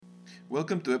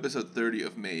Welcome to episode 30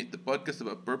 of Made, the podcast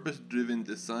about purpose-driven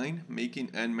design, making,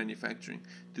 and manufacturing.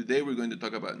 Today we're going to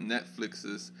talk about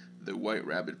Netflix's The White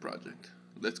Rabbit Project.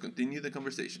 Let's continue the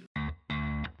conversation.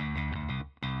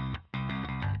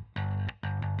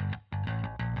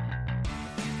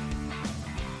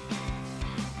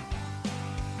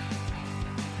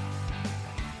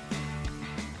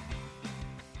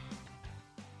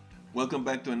 Welcome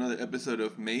back to another episode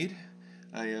of Made.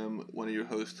 I am one of your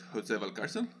hosts, Jose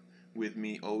Valcarcel. With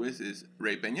me always is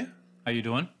Ray Peña. How you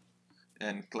doing?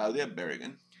 And Claudia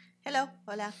Berrigan. Hello,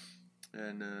 hola.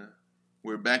 And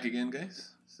we're back again,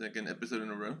 guys. Second episode in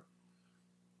a row.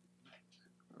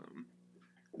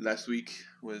 Last week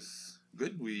was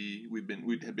good. We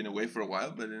had been away for a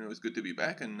while, but it was good to be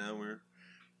back, and now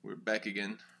we're back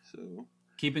again. So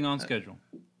keeping on schedule.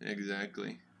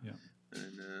 Exactly. Yeah.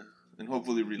 And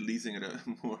hopefully releasing at a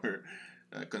more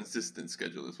consistent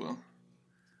schedule as well.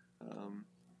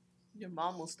 Your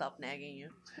mom will stop nagging you.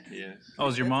 Yeah. Oh,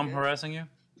 is your mom harassing you?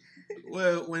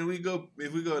 Well,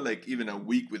 if we go like even a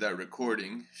week without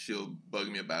recording, she'll bug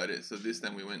me about it. So this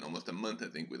time we went almost a month, I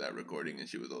think, without recording, and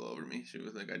she was all over me. She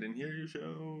was like, "I didn't hear your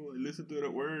show. I listened to it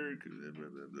at work." Blah blah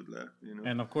blah blah blah. You know.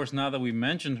 And of course, now that we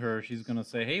mentioned her, she's gonna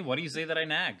say, "Hey, why do you say that I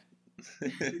nag?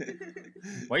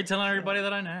 Why are you telling everybody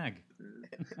that I nag?"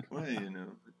 Well, you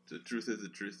know, the truth is the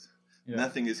truth. Yeah.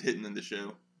 Nothing is hidden in the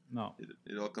show. No.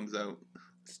 It all comes out.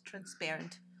 It's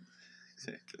transparent.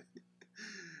 Exactly.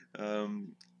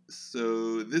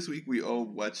 So this week we all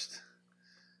watched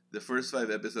the first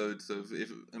 5 episodes of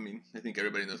I think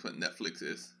everybody knows what Netflix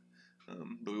is,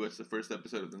 but we watched the first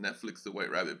episode of the Netflix The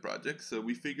White Rabbit Project. So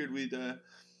we figured we'd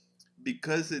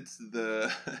because it's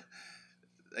the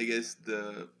I guess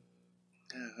the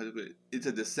how to put it, it's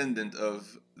a descendant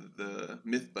of the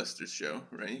MythBusters show,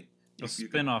 right? A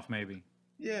spin-off, maybe.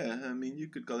 Yeah, I mean, you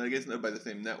could call it, I guess, not by the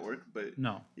same network, but...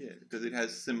 No. Yeah, because it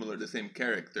has the same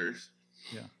characters.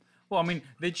 Yeah. Well, I mean,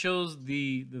 they chose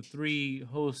the 3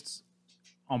 hosts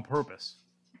on purpose.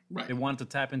 Right. They wanted to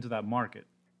tap into that market.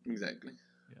 Exactly.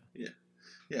 Yeah.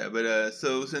 Yeah, but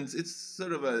so since it's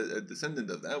sort of a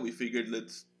descendant of that, we figured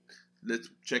let's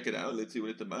check it out, let's see what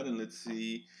it's about, and let's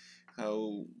see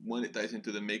how, one, it ties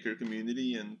into the maker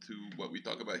community and to what we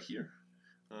talk about here.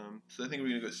 So I think we're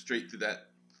going to go straight to that.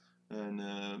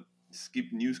 And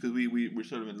skip news because we're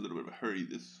sort of in a little bit of a hurry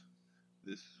this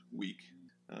week.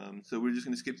 So we're just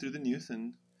going to skip through the news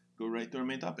and go right to our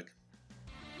main topic.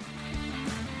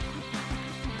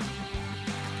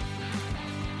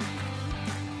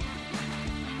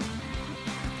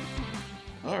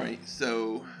 All right,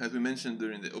 so as we mentioned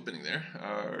during the opening there,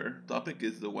 our topic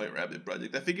is the White Rabbit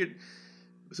Project. I figured...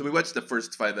 So we watched the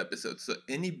first 5 episodes. So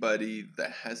anybody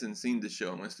that hasn't seen the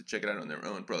show and wants to check it out on their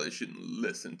own probably shouldn't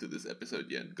listen to this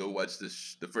episode yet. Go watch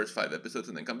the first 5 episodes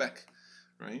and then come back,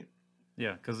 right?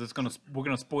 Yeah, because we're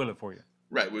gonna spoil it for you.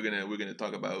 Right, we're gonna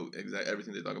talk about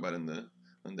everything they talk about on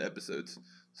the episodes.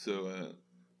 So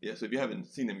so if you haven't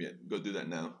seen them yet, go do that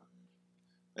now.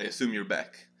 I assume you're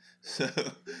back, so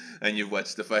and you've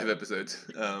watched the 5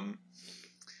 episodes.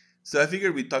 So I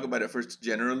figured we'd talk about it first,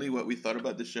 generally what we thought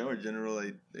about the show, our general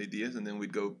ideas, and then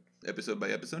we'd go episode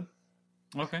by episode.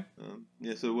 Okay.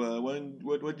 So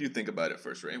what do you think about it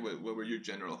first, Ray? What were your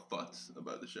general thoughts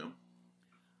about the show?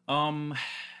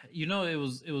 It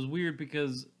was weird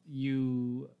because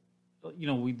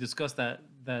we discussed that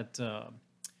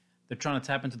they're trying to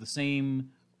tap into the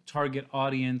same target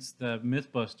audience that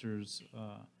MythBusters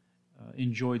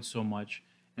enjoyed so much,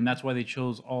 and that's why they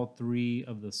chose all 3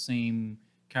 of the same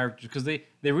characters, because they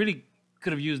really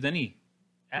could have used any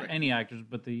actors,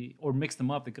 but or mixed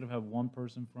them up. They could have had one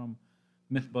person from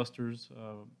MythBusters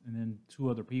and then 2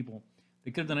 other people.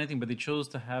 They could have done anything, but they chose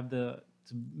to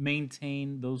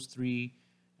maintain those 3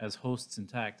 as hosts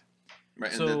intact.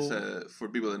 Right, so, and that's for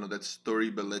people that know, that's Story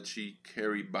Belleci,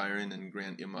 Carrie Byron, and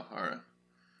Grant Imahara.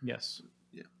 Yes.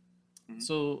 Yeah. Mm-hmm.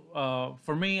 So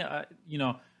for me,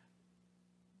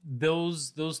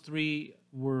 those 3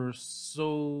 were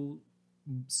so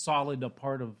solid a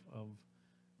part of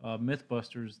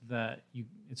MythBusters that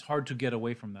it's hard to get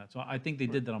away from that. So I think they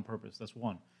did that on purpose. That's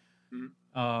 1.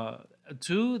 Mm-hmm.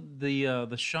 2,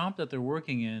 the shop that they're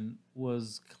working in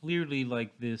was clearly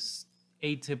like this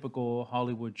atypical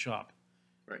Hollywood shop.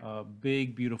 Right.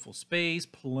 Big, beautiful space,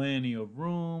 plenty of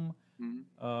room.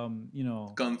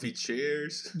 Mm-hmm. Comfy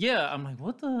chairs. Yeah, I'm like,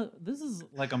 this is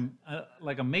like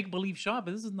a make-believe shop,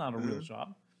 but this is not a real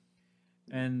shop.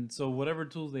 And so whatever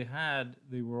tools they had,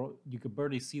 you could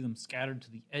barely see them scattered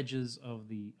to the edges of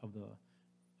the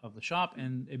shop,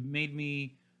 and it made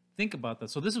me think about that.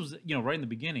 So this was, right in the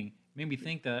beginning, it made me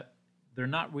think that they're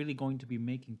not really going to be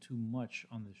making too much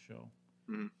on this show.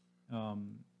 Mm-hmm.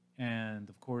 and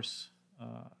of course,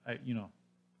 I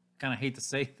kind of hate to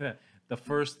say that the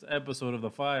first episode of the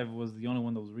 5 was the only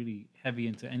one that was really heavy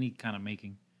into any kind of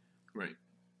making. Right.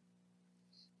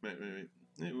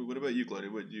 Yeah, what about you, Claudia?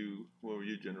 What were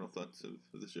your general thoughts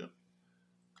of the show?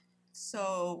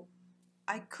 So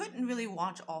I couldn't really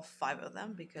watch all 5 of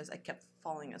them because I kept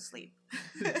falling asleep.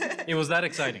 It was that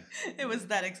exciting. It was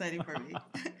that exciting for me.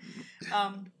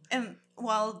 And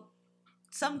while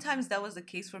sometimes that was the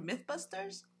case for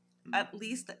Mythbusters, at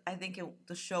least I think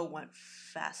the show went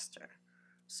faster.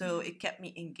 So it kept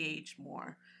me engaged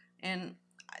more. And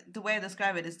the way I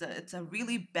describe it is that it's a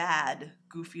really bad,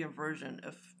 goofier version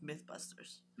of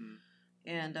Mythbusters.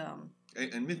 And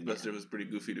Mythbuster was pretty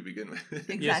goofy to begin with.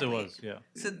 Exactly. Yes, it was. Yeah.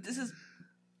 So this is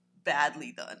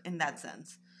badly done in that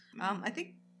sense.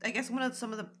 I guess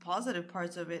some of the positive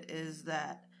parts of it is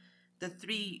that the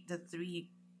three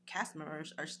cast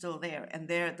members are still there, and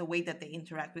the way that they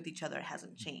interact with each other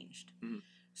hasn't changed.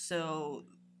 So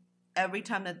every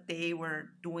time that they were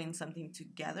doing something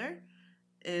together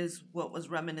is what was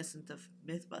reminiscent of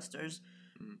Mythbusters,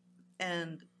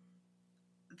 and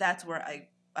that's where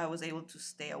I was able to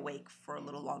stay awake for a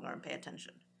little longer and pay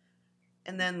attention.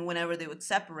 And then whenever they would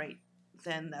separate,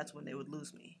 then that's when they would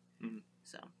lose me.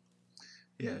 So.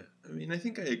 Yeah, I mean, I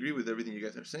think I agree with everything you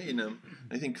guys are saying.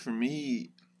 I think for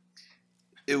me,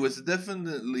 it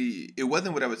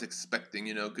wasn't what I was expecting,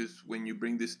 because when you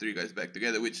bring these 3 guys back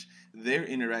together, which their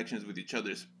interactions with each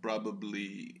other is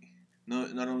probably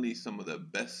not only some of the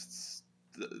best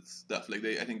stuff. Like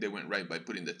I think they went right by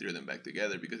putting the 3 of them back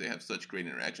together because they have such great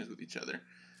interactions with each other.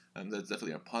 That's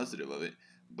definitely a positive of it.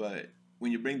 But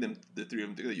when you bring the 3 of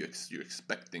them together, you're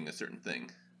expecting a certain thing.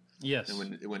 Yes.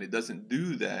 And when it doesn't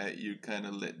do that, you're kind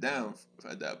of let down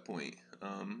at that point.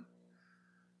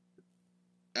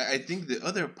 I think the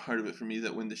other part of it for me is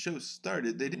that when the show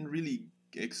started, they didn't really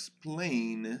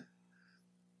explain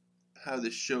how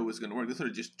the show was going to work. They sort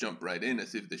of just jumped right in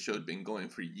as if the show had been going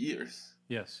for years.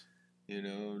 Yes.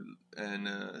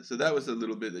 And so that was a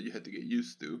little bit that you had to get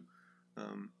used to.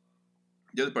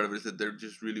 The other part of it is that there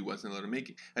just really wasn't a lot of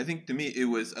making. I think to me, it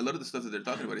was a lot of the stuff that they're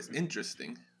talking about is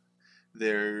interesting.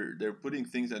 They're putting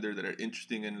things out there that are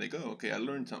interesting and like, oh, okay, I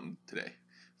learned something today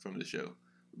from the show.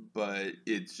 But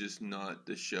it's just not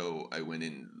the show I went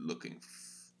in looking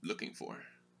for.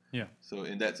 Yeah. So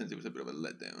in that sense, it was a bit of a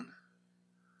letdown.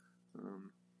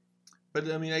 But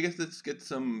I mean, I guess let's get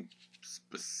some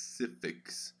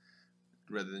specifics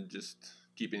rather than just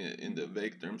keeping it in the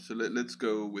vague terms. So let's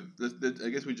go with. I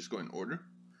guess we just go in order.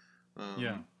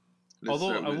 Yeah.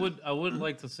 Although I would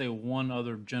like to say one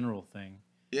other general thing.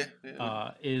 Yeah.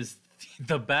 Is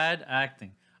the bad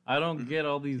acting. I don't get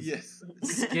all these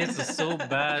skits are so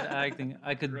bad acting.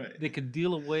 They could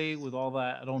deal away with all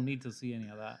that. I don't need to see any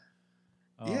of that.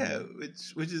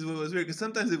 Which is what was weird because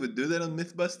sometimes they would do that on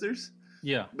Mythbusters.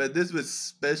 Yeah. But this was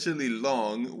especially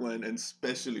long one and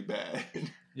especially bad.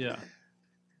 Yeah.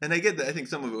 And I get that. I think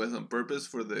some of it was on purpose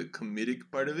for the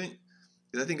comedic part of it.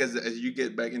 Because I think as you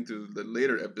get back into the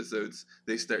later episodes,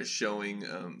 they start showing.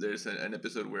 There's an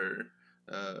episode where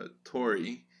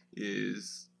Tori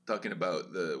is talking about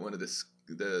one of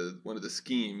the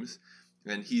schemes,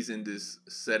 and he's in this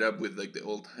setup with like the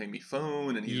old timey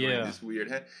phone, and he's wearing this weird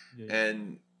hat,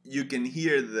 and you can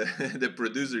hear the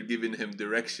producer giving him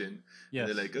direction. Yes.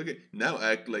 They're like, okay, now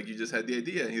act like you just had the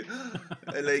idea.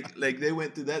 And like they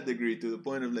went to that degree to the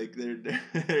point of like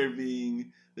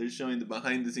they're showing the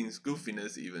behind the scenes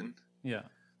goofiness even. Yeah.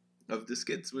 Of the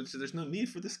skits, which there's no need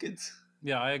for the skits.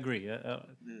 Yeah, I agree.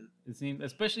 It seemed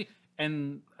especially,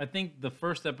 and I think the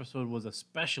first episode was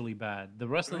especially bad. The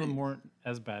rest of them weren't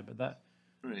as bad, but that.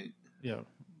 Right. Yeah,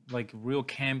 like real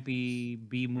campy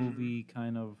B movie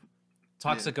kind of.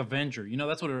 Toxic Avenger,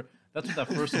 that's what that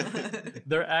first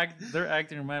their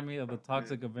acting reminded me of the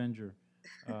Toxic Avenger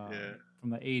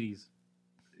from the 80s.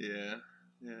 Yeah.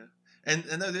 And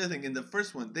another thing, in the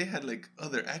first one, they had like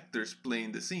other actors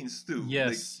playing the scenes too.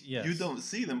 Yes. You don't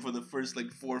see them for the first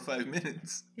like 4 or 5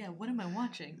 minutes. Yeah, what am I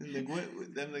watching? And like what?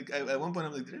 I'm like at one point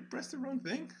I'm like, did I press the wrong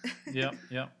thing? Yeah.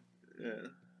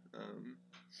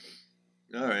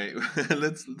 All right,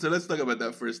 let's talk about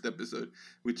that first episode,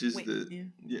 which is you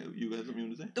had something you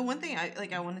want to say? The one thing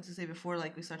I wanted to say before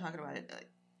we start talking about it,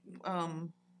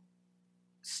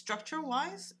 structure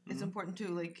wise, it's important too.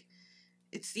 Like,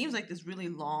 it seems like this really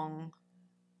long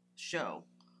show,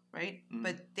 right?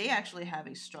 But they actually have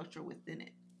a structure within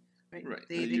it, right?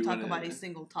 They talk about a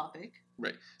single topic,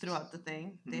 throughout the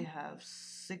thing. They have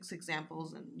 6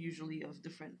 examples and usually of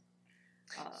different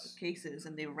cases,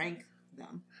 and they rank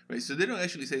them. Right, so they don't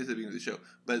actually say this at the beginning of the show,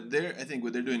 but I think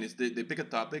what they're doing is they pick a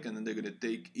topic and then they're going to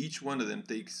take, each one of them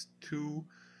takes 2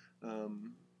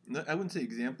 no, I wouldn't say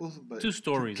examples, but Two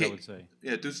stories, I would say.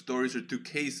 Yeah, two stories or two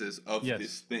cases of Yes.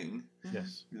 this thing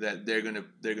Yes. that they're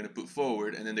gonna put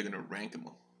forward, and then they're gonna rank them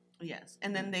all. Yes,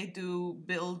 and then they do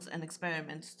builds and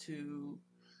experiments to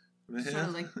sort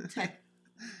of like tech.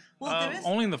 Well, there is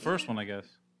Only in the first one, I guess.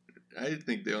 I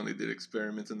think they only did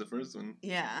experiments in the first one.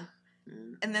 Yeah, Yeah.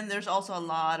 and then there's also a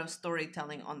lot of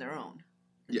storytelling on their own.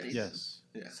 Yes. Yes.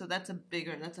 Yeah. So that's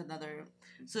another.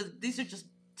 So these are just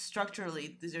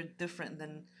structurally, these are different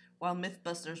than while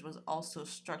MythBusters was also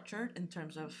structured in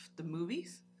terms of the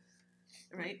movies,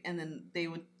 right? And then they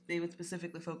would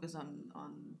specifically focus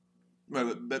on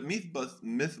Right, but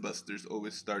MythBusters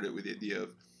always started with the idea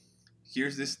of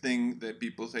here's this thing that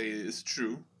people say is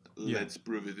true. Yeah. Let's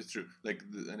prove it is true. Like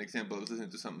an example, I was listening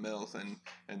to something else, and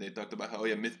they talked about how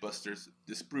MythBusters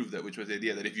disproved that, which was the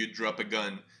idea that if you drop a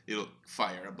gun, it'll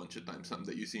fire a bunch of times. Something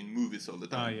that you see in movies all the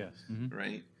time. Yes. Mm-hmm.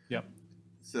 Right. Yep.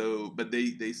 So, but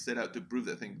they set out to prove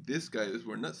that thing. These guys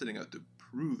were not setting out to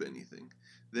prove anything.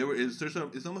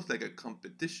 It's almost like a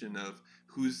competition of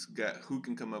who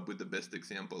can come up with the best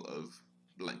example of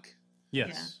blank.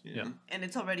 Yes. You Yeah. know? and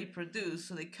it's already produced,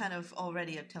 so they kind of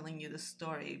already are telling you the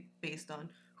story based on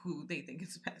who they think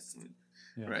is best.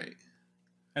 Yeah. Right.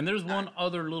 And there's one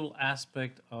other little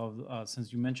aspect of,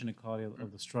 since you mentioned it, Claudia,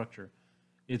 of the structure.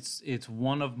 It's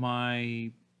one of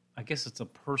my, I guess it's a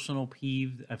personal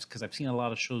peeve, because I've seen a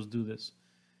lot of shows do this.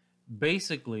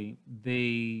 Basically,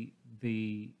 they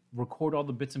record all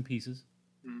the bits and pieces,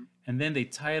 and then they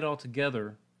tie it all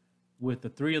together with the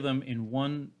three of them in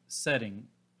one setting,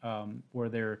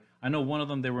 where I know one of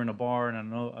them, they were in a bar, and I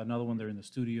know another one, they're in the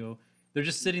studio. They're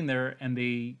just sitting there, and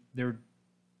they're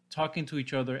talking to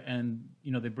each other, and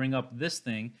they bring up this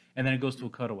thing, and then it goes to a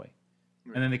cutaway,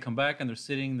 and then they come back and they're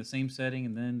sitting in the same setting,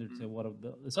 and then they say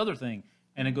this other thing,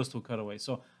 and it goes to a cutaway.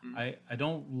 So I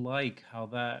don't like how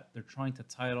that they're trying to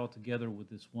tie it all together with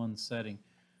this one setting.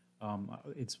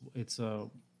 It's a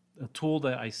tool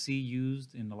that I see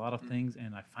used in a lot of things,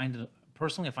 and I find it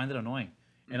annoying,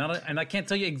 and I can't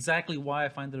tell you exactly why I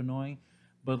find it annoying,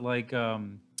 but like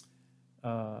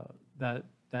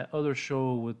that other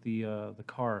show with the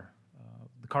car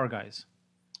guys.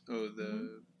 Oh,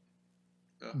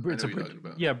 I know It's a what you're talking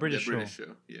about. British British show.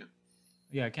 show. Yeah.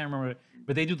 Yeah, I can't remember it,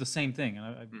 but they do the same thing,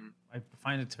 and I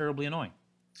find it terribly annoying.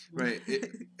 Right.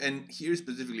 And here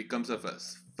specifically comes off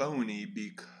as phony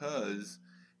because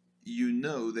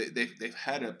they've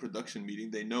had a production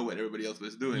meeting. They know what everybody else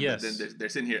was doing. Yes. But then they're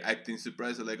sitting here acting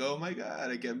surprised. They're like, oh my God,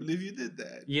 I can't believe you did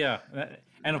that. Yeah,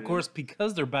 and of course,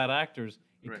 because they're bad actors,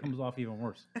 it Right. comes off even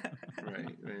worse.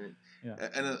 Right. Yeah.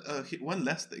 And one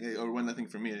last thing, or one last thing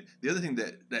for me. The other thing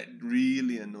that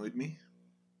really annoyed me,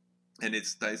 and it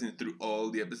ties in through all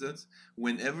the episodes,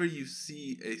 whenever you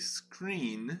see a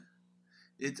screen,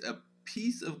 it's a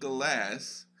piece of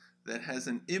glass that has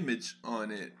an image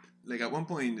on it. Like at one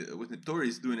point, when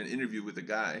Tori's doing an interview with a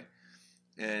guy,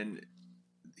 and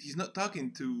he's not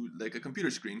talking to like a computer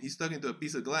screen. He's talking to a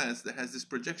piece of glass that has this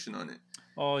projection on it.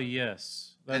 Oh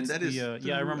yes, And that is yeah,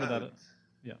 I remember that. throughout.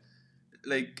 Yeah.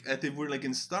 Like as if we're like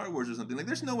in Star Wars or something. Like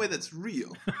there's no way that's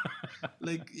real.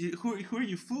 Like who are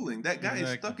you fooling? That guy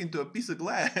is talking to a piece of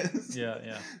glass.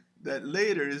 Yeah. that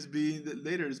later is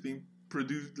being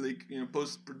produced, like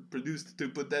produced to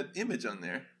put that image on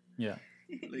there. Yeah.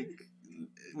 Like,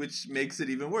 which makes it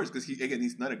even worse because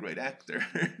he's not a great actor.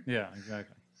 Yeah,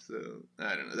 exactly. So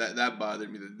I don't know, that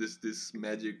bothered me that this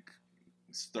magic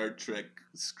Star Trek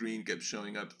screen kept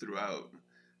showing up throughout,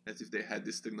 as if they had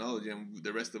this technology and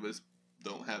the rest of us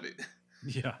don't have it.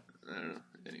 Yeah. I don't know.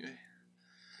 Anyway.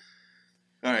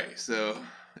 All right, so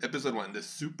episode 1, the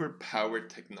superpowered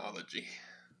technology.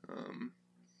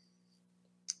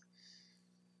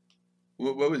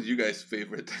 What was you guys'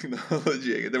 favorite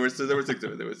technology? There were 6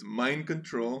 of it. There was mind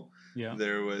control. Yeah.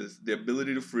 There was the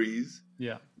ability to freeze.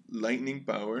 Yeah. Lightning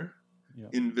power. Yeah.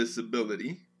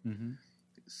 Invisibility. Mm-hmm.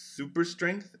 Super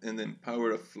strength, and then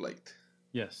power of flight.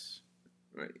 Yes.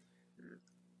 Right.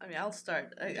 I mean, I'll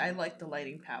start. I like the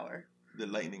lighting power. The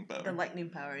lightning power. The lightning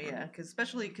power, yeah,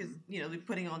 especially because they're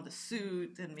putting on the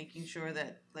suit and making sure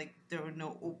that like there were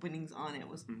no openings on it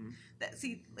was that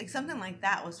something like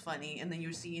that was funny, and then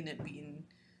you're seeing it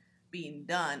being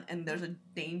done, and there's a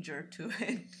danger to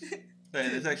it. Right,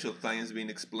 and there's actual science being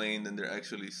explained, and they're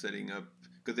actually setting up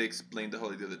because they explained the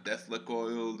whole idea of the Tesla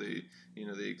coil. They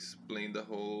explained the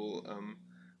whole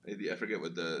idea. I forget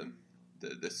what the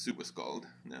suit was called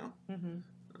now.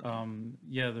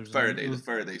 Yeah, there's the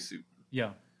Faraday suit.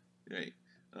 Yeah. Right.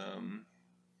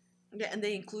 Yeah, and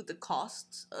they include the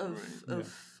costs of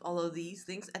all of these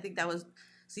things. I think that was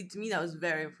to me that was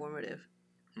very informative.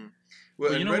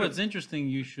 Well, you know what's interesting?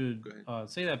 You should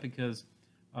say that because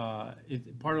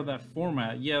Part of that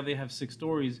format, yeah, they have 6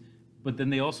 stories, but then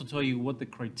they also tell you what the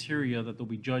criteria that they'll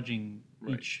be judging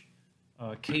Right. each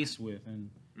case with, and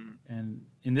Mhm. and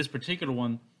in this particular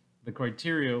one, the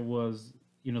criteria was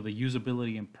the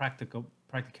usability and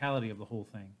practicality of the whole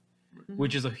thing,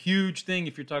 which is a huge thing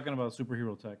if you're talking about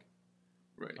superhero tech.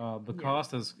 Right. The Yeah.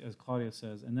 cost, as Claudia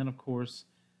says, and then of course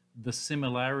the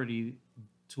similarity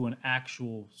to an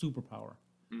actual superpower.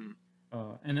 Mhm.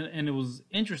 And it was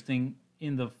interesting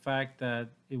in the fact that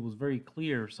it was very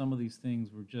clear some of these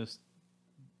things were just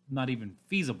not even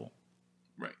feasible.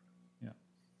 Right. Yeah.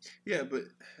 Yeah, but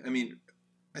I mean,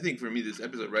 I think for me, this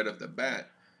episode right off the bat,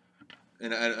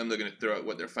 and I'm not going to throw out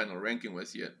what their final ranking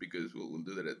was yet because we'll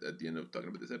do that at the end of talking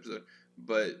about this episode.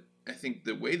 But I think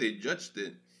the way they judged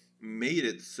it made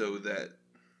it so that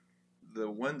the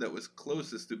one that was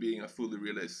closest to being a fully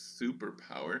realized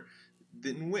superpower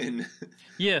didn't win.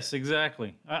 Yes,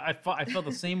 exactly. I felt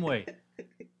the same way.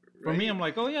 For me, Right? I'm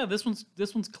like, oh yeah, this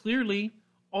one's clearly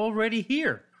already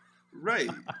here. Right.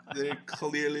 They're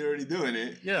clearly already doing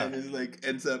it. Yeah. And it's like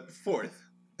ends up fourth.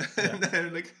 Yeah. And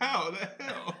I'm like, how the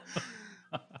hell?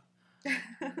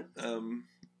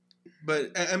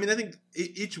 But I mean, I think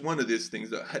each one of these things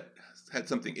though, had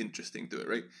something interesting to it,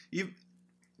 right?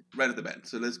 Right at the bat.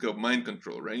 So let's go mind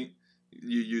control, right?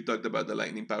 You talked about the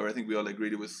lightning power. I think we all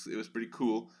agreed it was pretty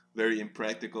cool, very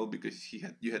impractical because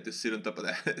you had to sit on top of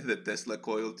that the Tesla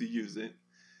coil to use it.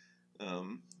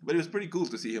 But it was pretty cool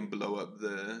to see him blow up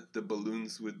the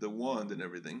balloons with the wand and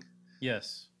everything.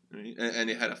 Yes. Right? And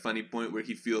it had a funny point where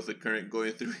he feels the current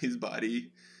going through his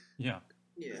body. Yeah.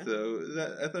 Yeah. So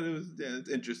I thought it was it's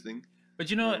interesting. But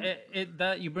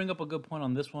that you bring up a good point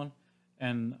on this one,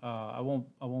 and I won't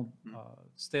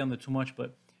stay on there too much.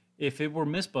 But if they were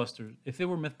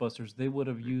Mythbusters, they would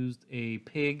have used a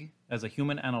pig as a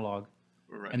human analog,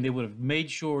 Right. and they would have made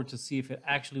sure to see if it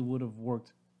actually would have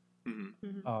worked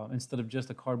Mm-hmm. instead of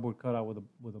just a cardboard cutout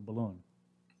with a balloon.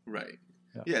 Right.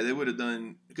 Yeah. Yeah, they would have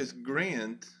done because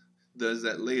Grant does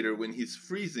that later when he's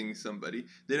freezing somebody.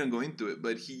 They don't go into it,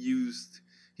 but he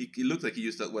looked like he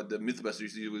used what the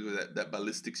Mythbusters use with that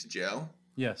ballistics gel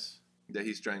Yes. that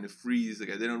he's trying to freeze the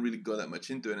guy. They don't really go that much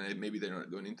into it, and maybe they're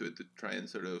not going into it to try and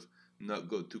sort of not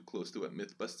go too close to what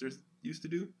Mythbusters used to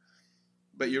do.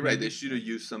 But you're right; they should have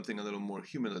used something a little more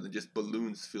human than just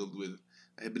balloons filled with.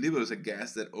 I believe it was a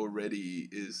gas that already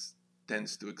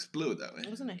tends to explode that way.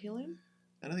 Wasn't it helium?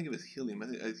 I don't think it was helium. I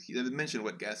think he mentioned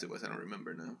what gas it was. I don't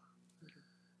remember now.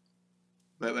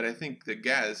 But I think the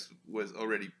gas was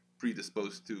already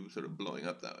predisposed to sort of blowing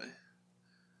up that way.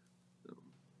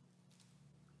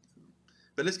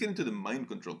 But let's get into the mind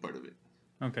control part of it.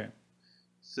 Okay.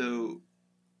 So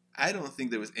I don't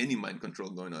think there was any mind control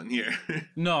going on here.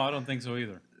 No, I don't think so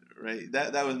either. Right?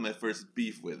 That was my first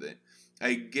beef with it.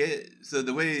 So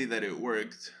the way that it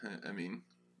worked, I mean,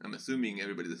 I'm assuming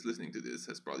everybody that's listening to this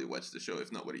has probably watched the show.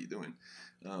 If not, what are you doing?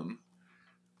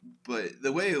 But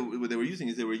the way what they were using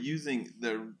is they were using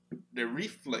their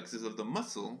reflexes of the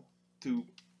muscle to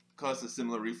cause a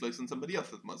similar reflex on somebody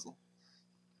else's muscle.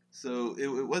 So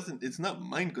it's not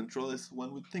mind control as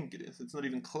one would think it is. It's not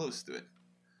even close to it.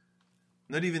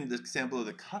 Not even the example of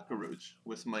the cockroach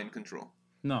was mind control.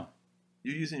 No.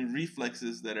 You're using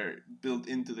reflexes that are built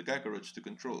into the cockroach to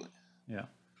control it. Yeah.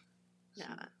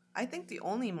 Yeah. I think the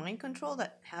only mind control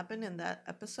that happened in that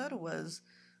episode was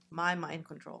my mind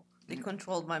control. They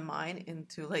controlled my mind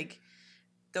into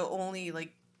the only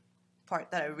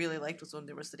part that I really liked was when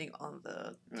they were sitting on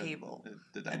the table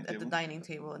at the dining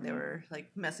table and they were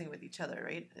messing with each other,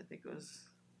 right? I think it was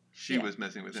She was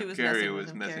messing with him. Carrie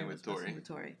was messing with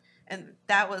Tori. And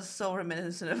that was so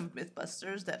reminiscent of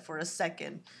Mythbusters that for a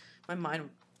second my mind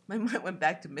went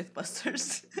back to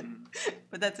Mythbusters.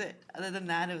 But that's it. Other than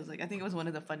that, it was I think it was one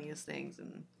of the funniest things,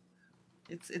 and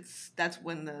that's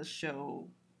when the show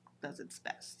does its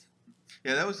best.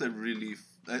 Yeah, that was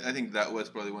I think that was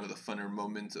probably one of the funner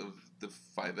moments of the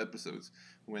 5 episodes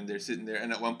when they're sitting there,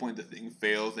 and at one point the thing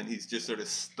fails, and he's just sort of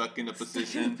stuck in a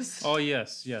position. Oh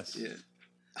yes. Yeah,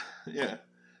 yeah.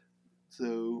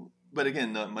 So, but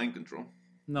again, not mind control.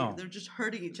 No. They're just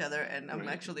hurting each other, and I'm Right.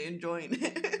 actually enjoying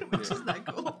it, which is not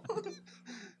cool.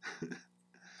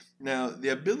 Now, the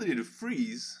ability to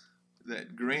freeze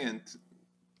that Grant,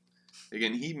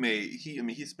 again,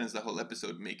 he spends the whole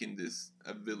episode making this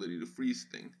ability to freeze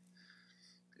thing,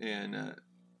 and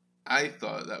I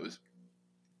thought that was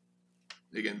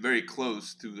again very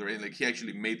close to the right. He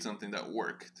actually made something that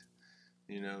worked,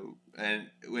 And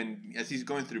as he's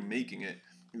going through making it,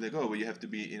 he's like, "Oh, well, you have to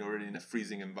be already in a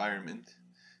freezing environment."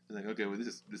 He's like, "Okay, well,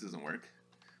 this doesn't work."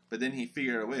 But then he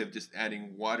figured out a way of just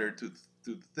adding water to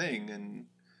the thing, and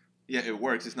yeah, it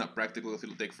works. It's not practical if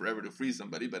it'll take forever to freeze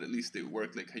somebody, but at least it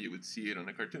worked like how you would see it on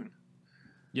a cartoon.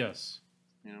 Yes.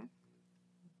 You know.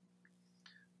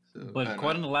 So, But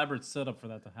quite an elaborate setup for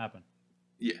that to happen.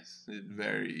 Yes, it's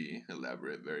very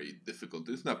elaborate, very difficult.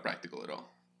 It's not practical at all.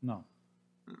 No.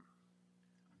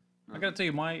 I gotta tell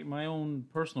you, my own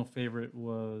personal favorite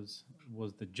was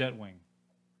the Jetwing.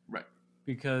 Right.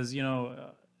 Because I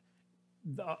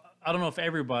don't know if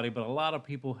everybody, but a lot of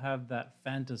people have that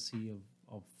fantasy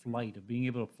of flight, of being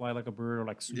able to fly like a bird or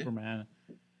like Superman.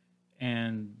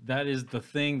 And that is the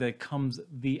thing that comes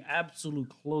the absolute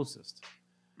closest.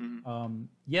 Mm-hmm.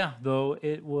 Though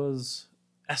it was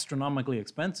astronomically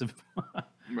expensive.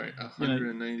 Right,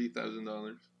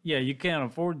 $190,000. Yeah, you can't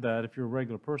afford that if you're a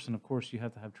regular person. Of course, you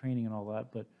have to have training and all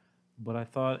that. But I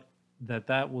thought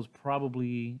that was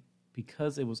probably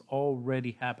because it was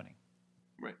already happening.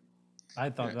 Right. I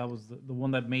thought that was the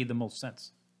one that made the most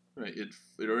sense. Right. It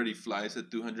already flies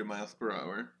at 200 miles per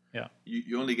hour. Yeah.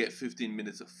 You only get 15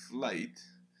 minutes of flight,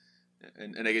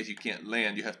 and I guess you can't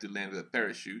land. You have to land with a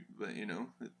parachute, but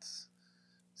it's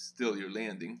still you're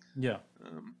landing. Yeah.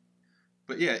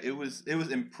 But yeah, it was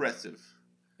impressive.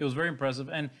 It was very impressive,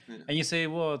 and you say,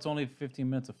 well, it's only 15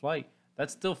 minutes of flight.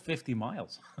 That's still 50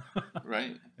 miles.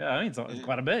 Right. Yeah, I mean it's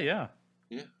quite a bit. Yeah.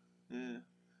 Yeah. Yeah.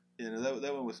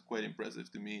 That one was quite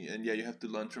impressive to me. And yeah, you have to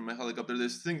launch from a helicopter.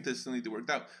 There's things that still need to work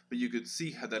out, but you could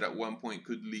see how that at one point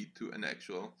could lead to an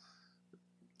actual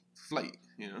flight.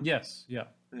 Yes. Yeah.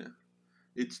 Yeah.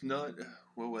 It's not.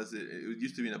 What was it? It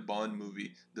used to be in a Bond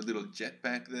movie. The little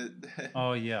jetpack that.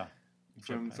 Oh yeah.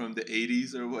 from the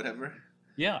 80s or whatever.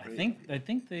 Yeah, Right. I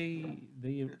think they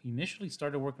initially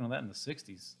started working on that in the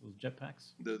 60s. Those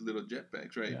jetpacks. Those little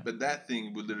jetpacks, right? Yeah. But that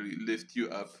thing would literally lift you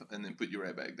up and then put you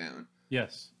right back down.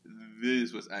 Yes.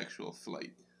 This was actual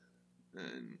flight,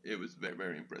 and it was very,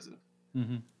 very impressive.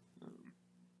 Mm-hmm.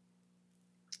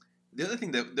 The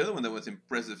other one that was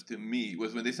impressive to me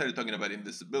was when they started talking about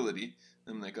invisibility.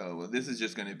 I'm like, oh well, this is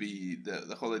just going to be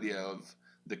the whole idea of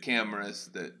the cameras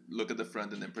that look at the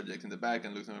front and then project in the back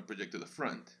and look and project to the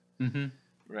front, Mm-hmm.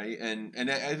 right? And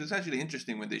it was actually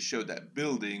interesting when they showed that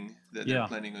building that they're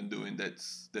planning on doing.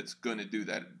 That's going to do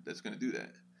that. That's going to do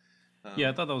that. Yeah,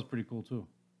 I thought that was pretty cool too.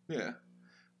 Yeah.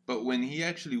 But when he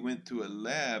actually went to a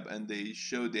lab and they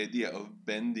showed the idea of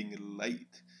bending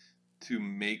light to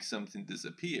make something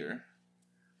disappear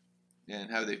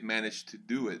and how they've managed to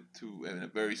do it in a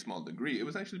very small degree, it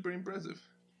was actually pretty impressive.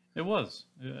 It was,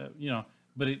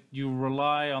 but you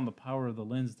rely on the power of the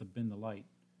lens to bend the light.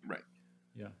 Right.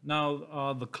 Yeah.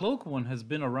 Now, the cloak one has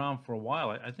been around for a while.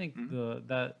 I think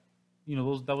that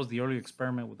was the early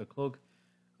experiment with the cloak.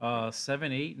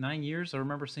 7, 8, 9 years. I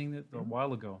remember seeing it a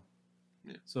while ago.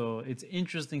 Yeah. So it's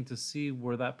interesting to see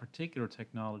where that particular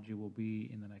technology will be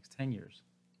in the next 10 years.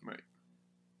 Right.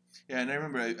 Yeah, and I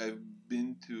remember I've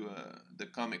been to the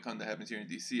Comic-Con that happens here in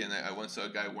DC, and I once saw a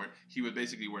guy he was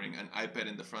basically wearing an iPad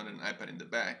in the front and an iPad in the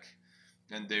back,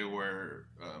 and they were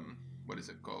what is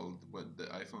it called? What the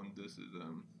iPhone does is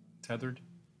Tethered?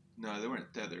 No, they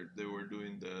weren't tethered. They were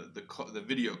doing the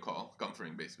video call,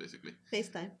 conferring basically.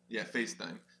 FaceTime. Yeah,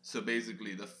 FaceTime. So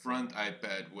basically, the front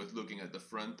iPad was looking at the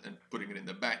front and putting it in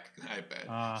the back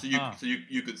iPad. So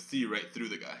you could see right through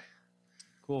the guy.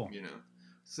 Cool.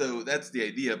 So that's the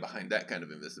idea behind that kind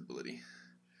of invisibility,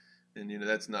 and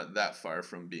that's not that far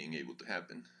from being able to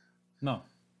happen. No.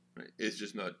 Right. It's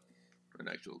just not an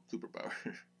actual superpower.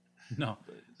 No.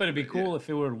 But it'd be cool if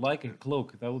it were like a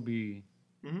cloak. That would be.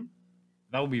 Mm-hmm.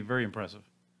 That would be very impressive.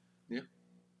 Yeah.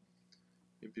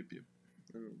 Yep.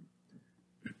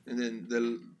 And then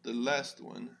the last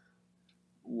one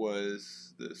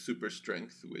was the super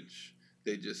strength, which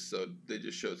they just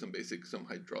showed some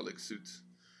hydraulic suits,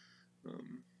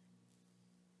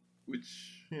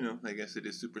 which I guess it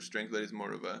is super strength, but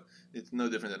it's no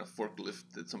different than a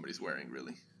forklift that somebody's wearing,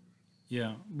 really.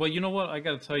 Yeah, but you know what? I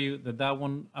got to tell you that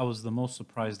one I was the most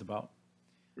surprised about.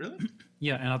 Really?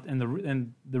 Yeah, and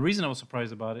the reason I was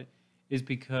surprised about it is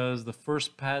because the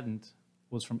first patent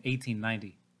was from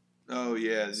 1890. Oh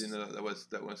yeah,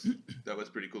 that was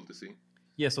pretty cool to see.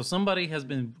 Yeah, so somebody has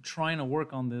been trying to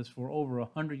work on this for over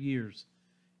 100 years,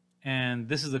 and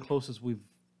this is the closest we've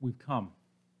come.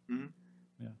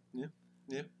 Mm-hmm.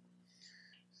 Yeah.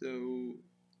 So,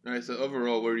 all right. So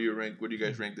overall, where do you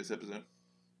guys rank this episode?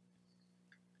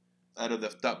 Out of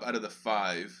the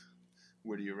 5,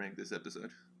 where do you rank this episode?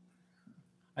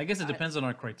 I guess it depends on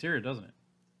our criteria, doesn't it?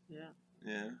 Yeah.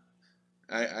 Yeah.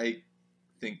 I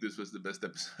think this was the best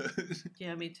episode.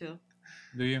 Yeah, me too.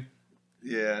 Do you?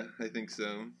 Yeah, I think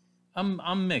so.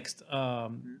 I'm mixed.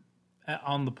 On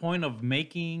the point of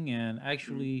making and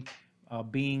actually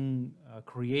being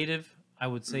creative, I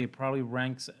would say it probably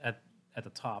ranks at the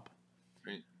top.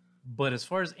 Right. But as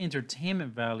far as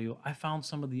entertainment value, I found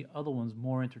some of the other ones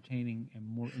more entertaining and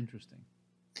more interesting.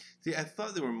 See, I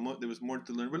thought there was more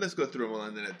to learn, but let's go through them all,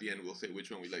 and then at the end we'll say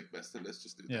which one we like best, and let's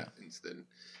just do that instead.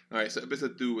 All right, so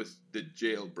episode 2 was the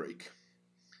jailbreak.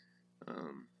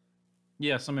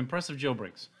 Yeah, some impressive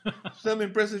jailbreaks. Some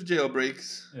impressive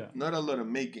jailbreaks. Yeah. Not a lot of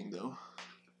making though.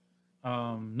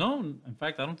 No, in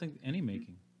fact, I don't think any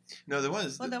making. No, there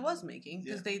was. Well, there was making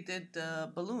because Yeah. they did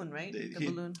the balloon, right? The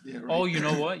balloon. Yeah, right. Oh, you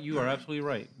know what? You are absolutely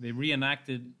right. They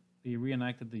reenacted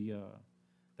the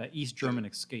that East German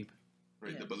escape.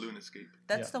 Right, Yeah. the balloon escape.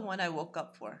 That's the one I woke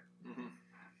up for. Mm-hmm.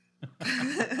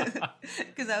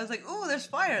 Because I was like, "Oh, there's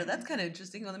fire. That's kind of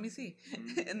interesting. Well, let me see."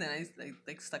 Mhm. And then I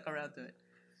like stuck around to it.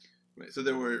 Right, so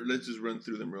there were. Let's just run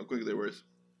through them real quick. There was,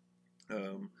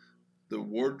 the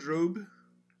wardrobe,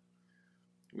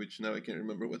 which now I can't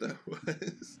remember what that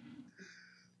was.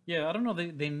 Yeah, I don't know.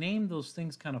 They named those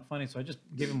things kind of funny, so I just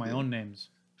gave them my own names.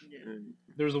 And-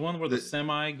 There was the one where the The-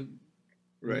 semi.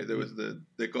 Right, there was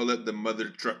they call it the mother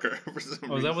trucker for some reason.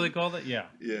 Oh, is that what they called it? Yeah.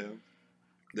 Yeah.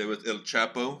 There was El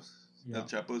Chapo. Yeah. El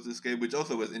Chapo's escape, which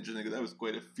also was interesting because that was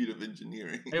quite a feat of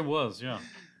engineering. It was, yeah.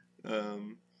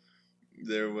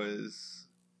 There was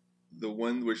the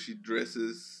one where she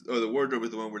dresses. Oh, the wardrobe is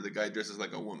the one where the guy dresses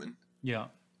like a woman, Yeah.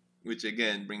 which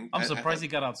again brings. I'm surprised he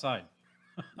got outside.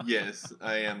 Yes,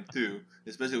 I am too.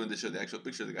 Especially when they show the actual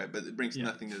picture of the guy, but it brings Yeah.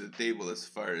 nothing to the table as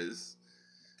far as.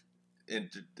 I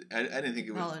didn't think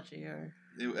it was. Technology or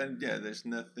And yeah, there's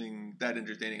nothing that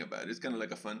entertaining about it. It's kind of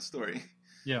like a fun story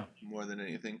Yeah. more than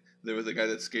anything. There was a guy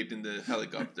that escaped in the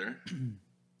helicopter.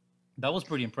 That was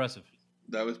pretty impressive.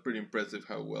 That was pretty impressive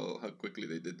how quickly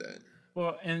they did that.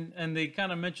 Well, and they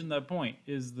kind of mentioned that point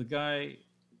is the guy.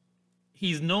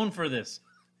 He's known for this.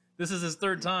 This is his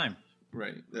third time.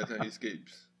 Right, that's how he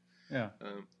escapes. Yeah.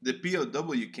 The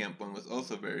POW camp one was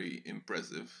also very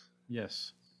impressive.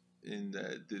 Yes. In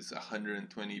that this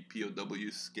 120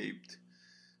 POWs escaped.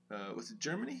 Was it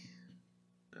Germany?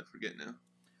 I forget now.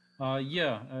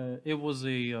 It was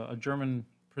a German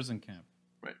prison camp.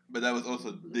 Right, but that was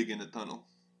also digging a tunnel.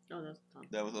 oh, that's Tom.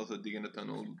 That was also digging a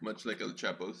tunnel, much like El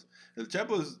Chapo's. El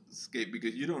Chapo's escape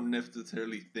because you don't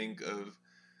necessarily think of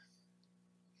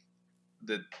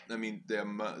that. I mean,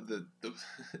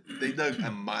 they dug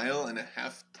a mile and a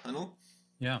half tunnel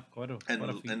Yeah, quite a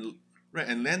feat.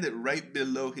 and landed right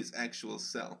below his actual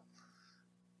cell.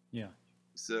 Yeah.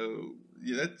 So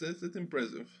yeah, that's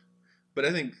impressive. But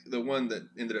I think the one that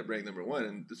ended up ranking number 1,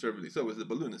 and deservedly so, was the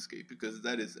balloon escape because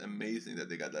that is amazing that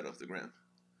they got that off the ground.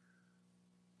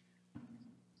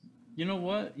 You know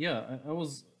what? Yeah, I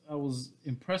was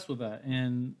impressed with that.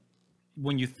 And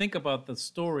when you think about the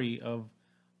story of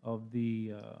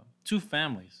the two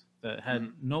families that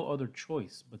had no other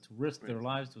choice but to risk their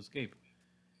lives to escape,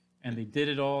 and they did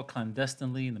it all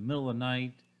clandestinely in the middle of the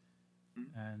night,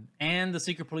 and the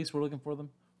secret police were looking for them.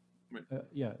 Right.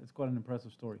 Yeah, it's quite an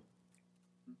impressive story.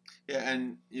 Yeah,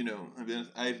 and I mean,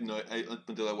 up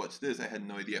until I watched this, I had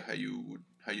no idea how you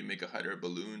make a hot air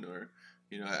balloon, or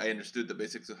I understood the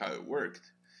basics of how it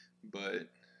worked, but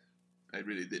I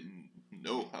really didn't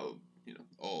know how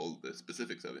all the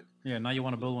specifics of it. Yeah, now you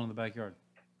want to build one in the backyard.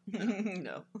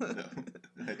 No. No,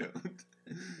 I don't.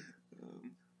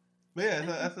 But yeah,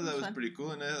 I thought that was fun. pretty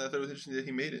cool, and I thought it was interesting that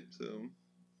he made it. So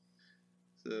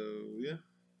yeah.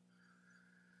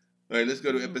 All right, let's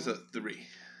go to episode 3.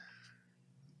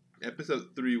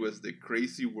 Episode 3 was the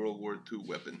crazy World War II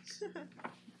weapons.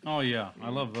 Oh yeah, I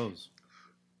love those.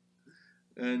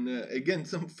 And again,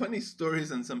 some funny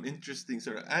stories and some interesting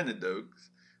sort of anecdotes,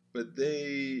 but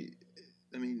they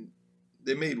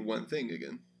made one thing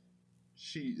again.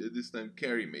 This time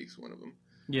Carrie makes one of them.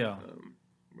 Yeah.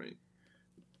 Right.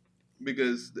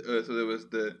 Because, so there was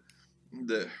the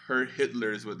her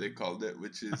Hitler is what they called it,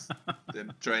 which is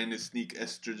them trying to sneak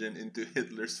estrogen into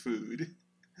Hitler's food.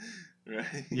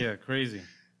 Right? Yeah, crazy.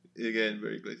 Again,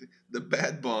 very crazy. The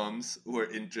bad bombs were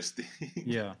interesting.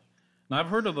 Yeah. Now I've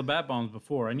heard of the bat bombs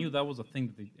before. I knew that was a thing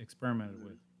that they experimented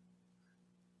with.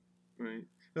 Right.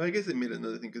 Well, I guess they made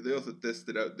another thing because they also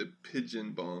tested out the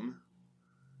pigeon bomb.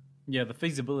 Yeah, the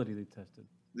feasibility they tested.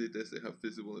 They tested how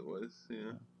feasible it was.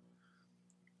 Yeah.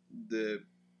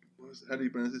 How do you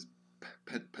pronounce this?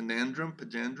 Pajandrum?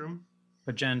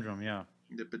 Pajandrum, yeah.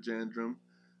 The pajandrum.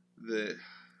 The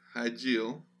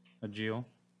Hagil. Agile.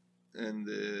 And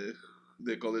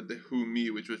they call it the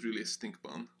Humi, which was really a stink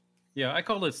bomb. Yeah, I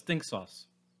call it stink sauce.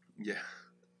 Yeah.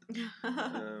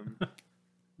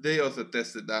 They also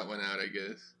tested that one out, I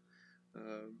guess.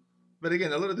 But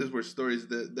again, a lot of these were stories.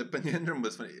 The Panendrum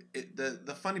was funny.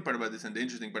 The funny part about this and the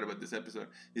interesting part about this episode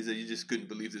is that you just couldn't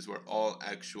believe these were all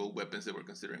actual weapons they were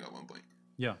considering at one point.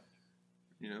 Yeah.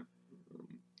 You know,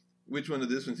 which one of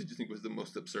these ones did you think was the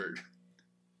most absurd?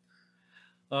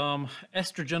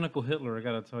 Estrogenical Hitler. I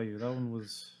gotta tell you, that one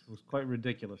was quite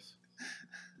ridiculous.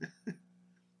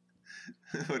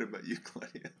 What about you,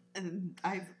 Claudia? And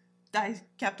I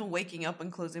kept on waking up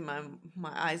and closing my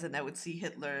eyes, and I would see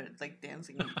Hitler like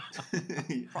dancing,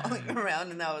 crawling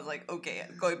around, and I was like, okay,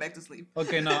 I'm going back to sleep.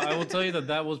 Okay, now I will tell you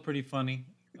that was pretty funny.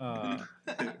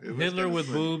 Hitler with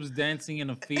funny. boobs dancing in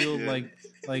a field, Yeah.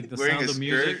 like the Wearing Sound a of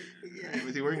Music. skirt?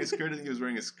 Was he wearing a skirt? I think he was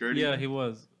wearing a skirt. Yeah, even. he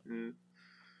was. Yeah.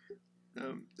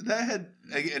 That had,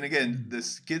 and again, the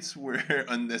skits were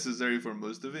unnecessary for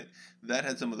most of it. That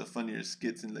had some of the funnier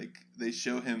skits, and like they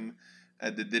show him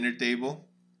at the dinner table,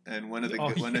 and one of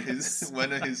his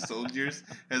soldiers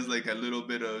has like a little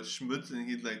bit of schmutz, and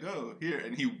he's like, "Oh, here,"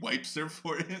 and he wipes her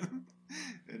for him,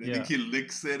 and I think he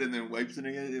licks it and then wipes it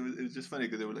again. It was just funny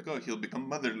because they were like, "Oh, he'll become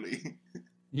motherly."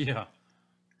 Yeah.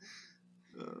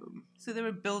 So they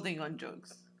were building on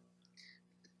jokes.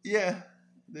 Yeah.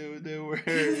 They were.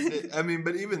 I mean,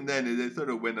 but even then, they sort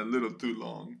of went a little too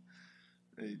long.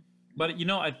 But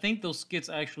I think those skits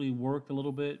actually worked a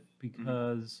little bit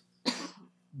because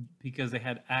they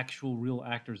had actual real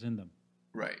actors in them.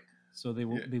 Right. So they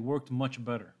worked much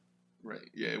better. Right.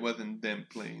 Yeah, it wasn't them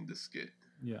playing the skit.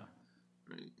 Yeah.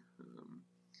 Right.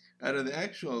 Out of the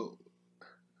actual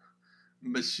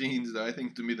machines, though, I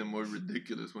think to me the more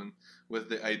ridiculous one was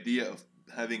the idea of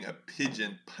having a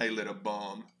pigeon pilot a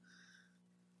bomb.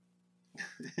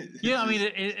 Yeah, I mean,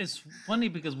 it's funny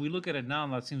because we look at it now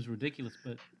and that seems ridiculous,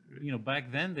 but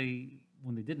back then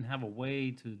when they didn't have a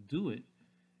way to do it,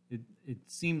 it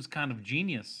seems kind of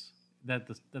genius that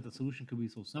the solution could be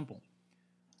so simple.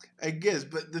 I guess,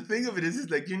 but the thing of it is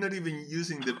like you're not even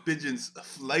using the pigeon's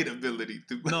flight ability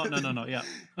to. No, yeah.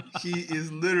 He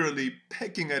is literally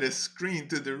pecking at a screen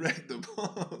to direct the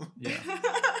bomb. Yeah.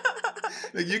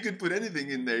 Like you could put anything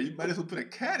in there. You might as well put a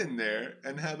cat in there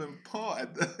and have him paw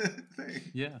at the thing.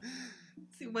 Yeah.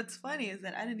 See, what's funny is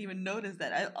that I didn't even notice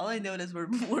that. All I noticed were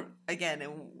again.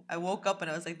 And I woke up and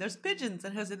I was like, "There's pigeons."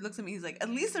 And Jose looks at me. He's like, "At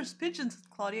least there's pigeons,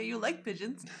 Claudia. You like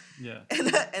pigeons." Yeah.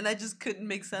 And I just couldn't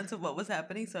make sense of what was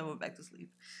happening, so I went back to sleep.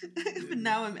 But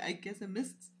now I guess I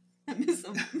missed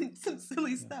some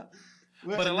silly stuff.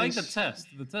 Well, But I and like then the test.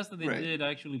 The test that they Right. did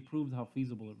actually proved how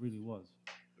feasible it really was.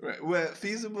 Right. Well,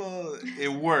 feasible.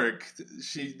 It worked.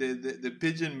 The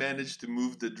pigeon managed to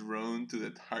move the drone to the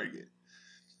target,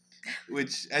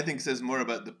 which I think says more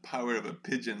about the power of a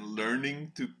pigeon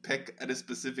learning to peck at a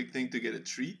specific thing to get a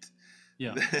treat.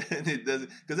 Yeah. Than it does,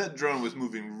 because that drone was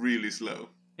moving really slow.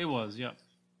 It was, yeah.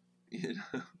 You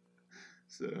know.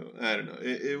 So I don't know.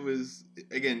 It was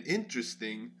again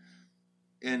interesting,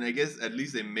 and I guess at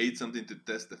least they made something to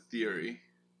test the theory.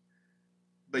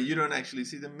 But you don't actually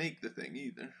see them make the thing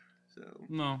either. So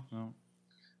No.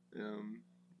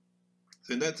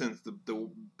 so in that sense, the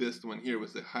best one here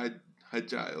was the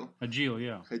Hagile, Agile,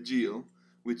 yeah. Hagile,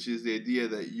 which is the idea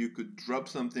that you could drop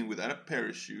something without a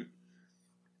parachute,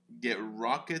 get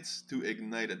rockets to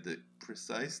ignite at the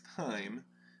precise time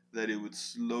that it would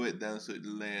slow it down so it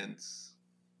lands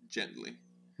gently.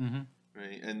 Mm-hmm.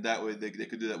 Right? And that way they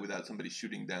could do that without somebody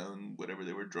shooting down whatever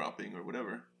they were dropping or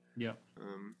whatever. Yeah.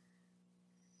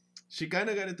 She kind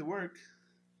of got it to work.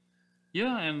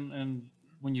 Yeah, and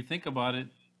when you think about it,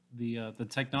 the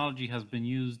technology has been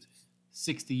used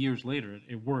 60 years later.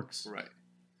 It works. Right.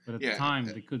 But at the time,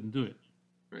 they couldn't do it.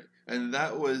 Right. And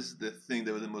that was the thing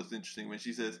that was the most interesting when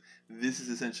she says, this is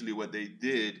essentially what they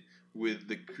did with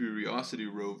the Curiosity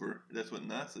rover. That's what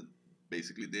NASA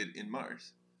basically did in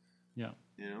Mars. Yeah.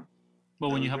 You know? But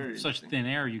That when was you have very such interesting. thin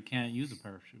air, you can't use a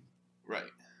parachute.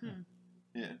 Right.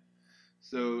 Yeah.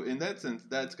 So in that sense,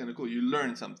 that's kind of cool. You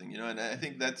learn something, and I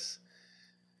think that's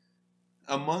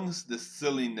amongst the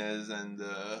silliness and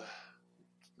the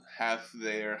half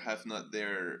there, half not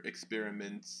there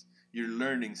experiments. You're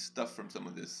learning stuff from some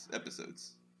of these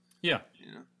episodes. Yeah.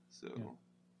 So. Yeah.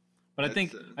 But I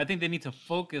think That's, I think they need to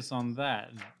focus on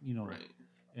that, Right.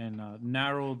 and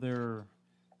narrow their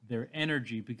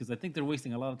energy, because I think they're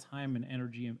wasting a lot of time and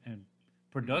energy and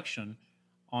production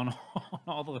on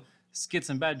all the skits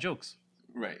and bad jokes.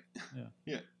 Right.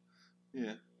 Yeah.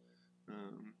 Yeah.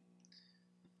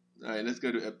 All right, let's go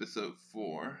to episode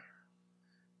 4,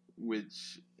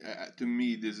 which to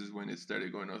me this is when it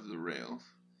started going off the rails,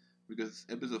 because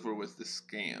episode 4 was the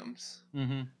scams.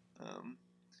 Mm-hmm.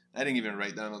 I didn't even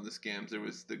write down all the scams. There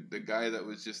was the guy that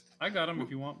was just. I got him if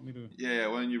you want me to. Yeah.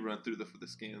 Why don't you run through the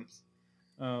scams?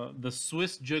 The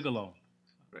Swiss Gigolo.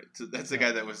 Right. So that's the Yeah.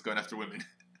 guy that was going after women.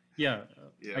 Yeah,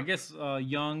 Yeah. I guess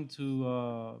young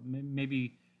to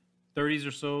maybe 30s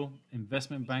or so,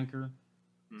 investment banker,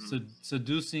 Mhm.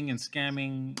 seducing and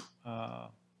scamming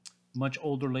much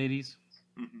older ladies.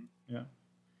 Mhm. Yeah.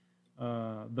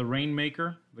 The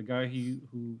Rainmaker, the guy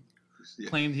who Yeah.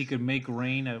 claimed he could make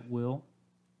rain at will.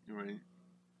 Right.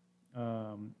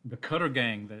 The Cutter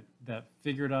Gang that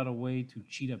figured out a way to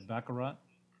cheat at Baccarat.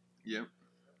 Yep.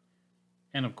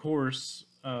 And of course,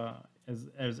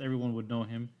 as everyone would know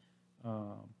him,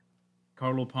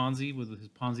 Carlo Ponzi with his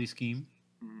Ponzi scheme.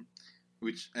 Mhm.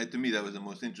 Which to me that was the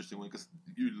most interesting one because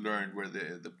you learned where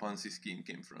the Ponzi scheme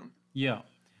came from. Yeah,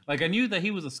 like I knew that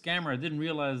he was a scammer. I didn't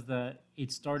realize that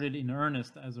it started in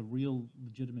earnest as a real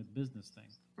legitimate business thing.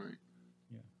 Right.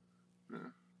 Yeah. Yeah.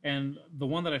 And the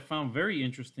one that I found very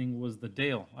interesting was the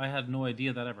Dale. I had no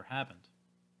idea that ever happened.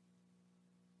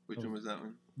 Which one was that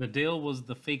one? The Dale was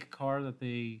the fake car that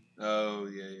they Oh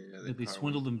yeah. that they car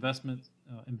swindled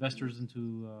investors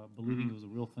into believing it was a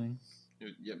real thing.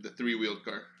 one. Yep. The 3-wheeled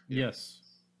car. Yep. Yes.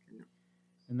 Yeah.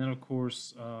 And then, of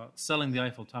course, selling the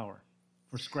Eiffel Tower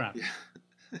for scrap. Yeah.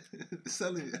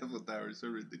 Selling the Eiffel Tower is so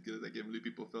ridiculous. I can't believe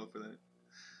people fell for that.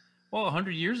 Well,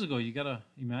 100 years ago, you gotta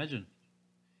imagine.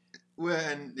 Well,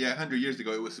 and 100 years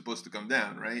ago, it was supposed to come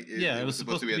down, right? Yeah, it was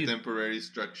supposed to be a temporary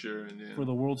structure, and for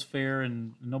the World's Fair,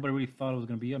 and nobody really thought it was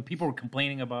gonna be. And people were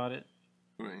complaining about it.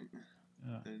 right.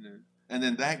 Yeah. And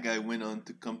then that guy went on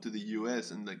to come to the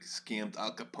U.S. and like scammed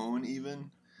Al Capone even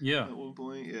Yeah. at one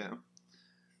point. Yeah.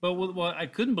 But what I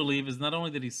couldn't believe is not only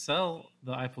did he sell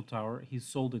the Eiffel Tower, he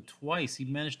sold it twice. He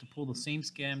managed to pull the same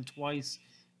scam twice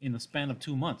in the span of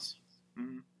 2 months.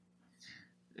 Mm-hmm.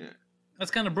 Yeah.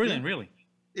 That's kind of brilliant, really.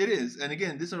 It is, and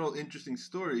again, these are all interesting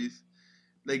stories.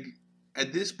 Like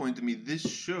at this point, to me, this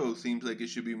show seems like it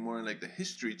should be more like the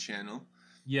History Channel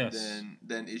Yes.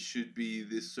 than it should be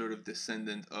this sort of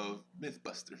descendant of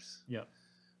MythBusters. Yeah.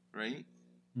 Right?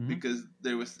 Mhm. Because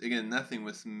there was again nothing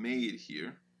was made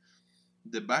here.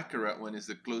 The Baccarat one is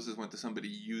the closest one to somebody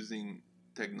using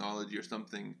technology or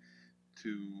something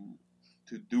to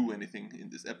do anything in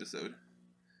this episode.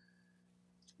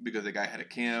 Because the guy had a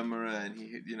camera and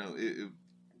he,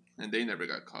 and they never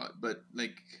got caught. But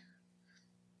like,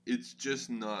 it's just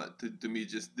not to me.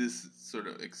 Just this sort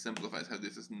of exemplifies how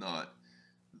this is not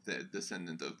the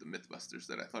descendant of the MythBusters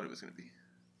that I thought it was going to be.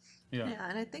 Yeah. Yeah,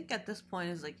 and I think at this point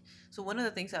is like, so one of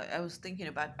the things I was thinking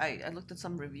about, I looked at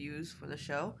some reviews for the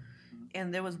show,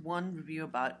 and there was one review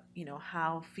about,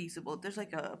 how feasible, there's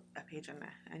like a page, and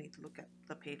I need to look at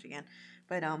the page again,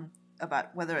 but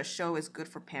about whether a show is good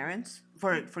for parents,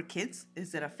 for kids,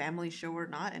 is it a family show or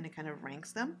not, and it kind of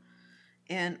ranks them.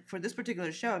 And for this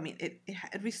particular show, I mean, it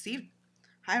received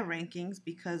high rankings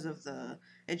because of the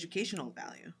educational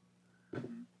value.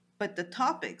 But the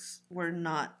topics were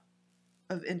not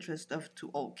of interest to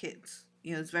all kids.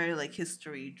 It's very like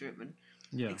history driven.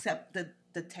 Yeah. Except the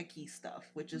techie stuff,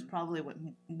 which is probably what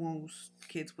most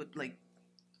kids would like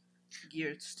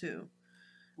gears to.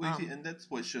 Well, and that's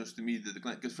what shows to me the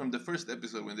decline. Because from the first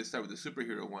episode, when they start with the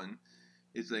superhero one,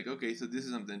 it's like, okay, so this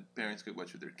is something parents could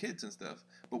watch with their kids and stuff.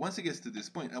 But once it gets to this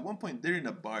point, at one point they're in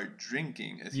a bar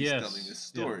drinking as he's Yes. telling his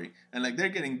story, and like they're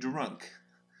getting drunk.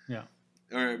 Yeah.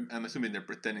 Or I'm assuming they're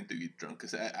pretending to get drunk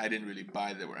because I didn't really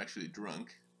buy they were actually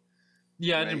drunk.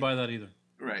 Yeah, I Right. didn't buy that either.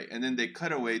 Right, and then they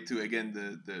cut away to again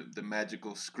the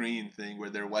magical screen thing where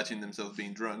they're watching themselves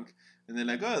being drunk, and they're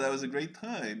like, "Oh, that was a great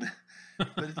time,"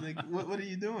 but it's like, what are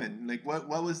you doing? Like, what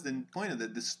was the point of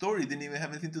that? The story didn't even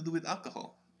have anything to do with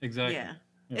alcohol. Exactly. Yeah.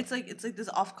 Yeah. It's like this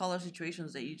off-color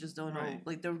situations that you just don't know. Right.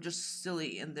 Like they're just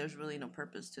silly and there's really no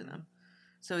purpose to them.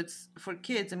 So it's for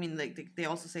kids. I mean, like they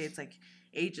also say it's like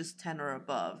ages 10 or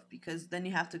above because then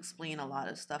you have to explain a lot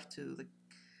of stuff to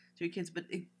your kids. But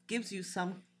it gives you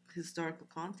some historical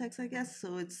context, I guess.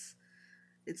 So it's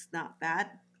not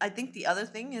bad. I think the other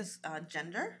thing is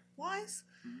gender wise,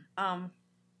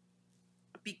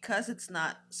 because it's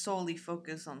not solely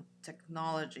focused on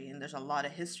technology and there's a lot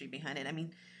of history behind it. I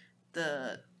mean,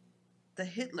 the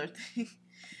Hitler thing,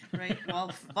 right? While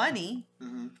funny,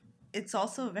 Mm-hmm. it's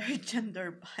also very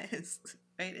gender biased,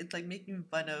 right? It's like making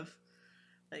fun of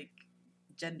like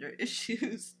gender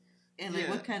issues and like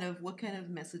Yeah. what kind of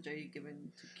message are you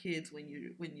giving to kids when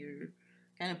you're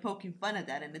kind of poking fun at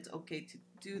that, and it's okay to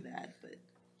do that, but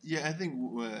Yeah, I think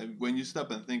when you stop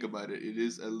and think about it, it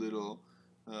is a little,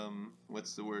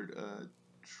 what's the word,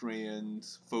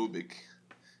 transphobic,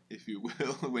 if you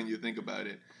will, when you think about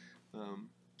it.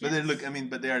 But then look, I mean,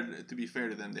 but they are, to be fair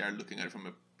to them, they are looking at it from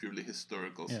a purely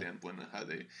historical Yeah. standpoint of how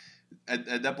they,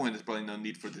 at that point, there's probably no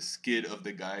need for the skid of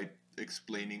the guy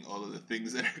explaining all of the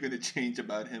things that are going to change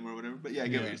about him or whatever. But yeah, I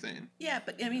get what you're saying. Yeah,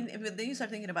 but I mean, then you start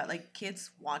thinking about like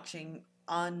kids watching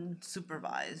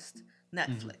unsupervised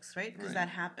Netflix, right? Because that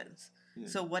happens. Yeah.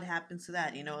 So what happens to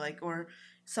that? You know, like, or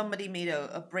somebody made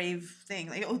a brave thing,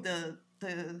 like, oh, the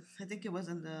I think it was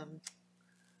in the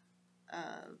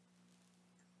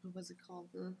what was it called,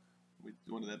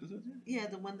 One of the episodes. yeah,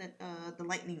 the one that the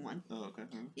lightning one. Oh, okay.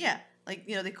 Mm-hmm. Yeah, like,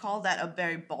 you know, they call that a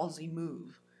very ballsy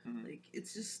move. Mm-hmm. Like,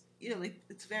 it's just, you know, like,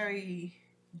 it's very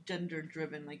gender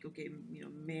driven. Like, okay, you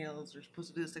know, males are supposed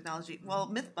to do this technology. Well,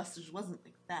 Mythbusters wasn't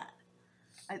like that.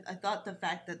 I thought the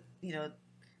fact that, you know,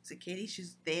 so Katie,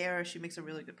 she's there, she makes a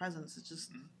really good presence. It's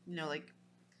just, you know, like,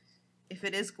 if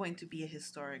it is going to be a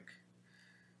historic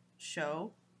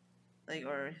show, like,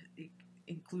 or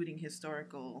including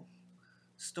historical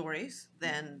stories,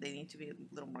 then they need to be a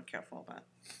little more careful about.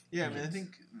 Yeah, I mean, I think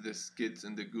the skits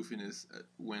and the goofiness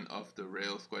went off the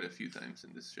rails quite a few times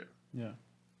in this show. Yeah.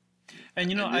 And,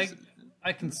 you know, And this-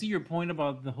 I can see your point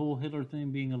about the whole Hitler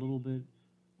thing being a little bit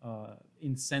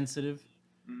insensitive,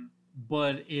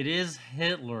 but it is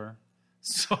Hitler.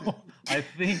 So I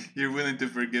think You're willing to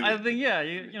forgive I it. think, yeah,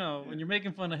 you know, when you're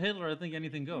making fun of Hitler, I think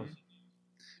anything goes.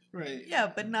 Right. Yeah,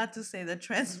 but not to say that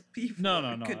trans people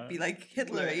No. could be like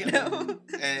Hitler, Right. you know?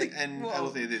 And I will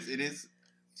Whoa. say this: it is.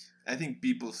 I think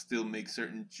people still make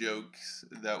certain jokes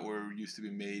that were used to be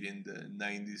made in the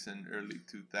 '90s and early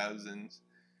 2000s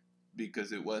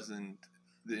because it wasn't.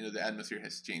 You know, the atmosphere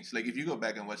has changed. Like if you go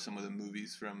back and watch some of the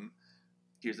movies from.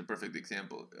 Here's a perfect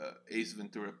example: Ace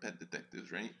Ventura: Pet Detectives.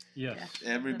 Right? Yes.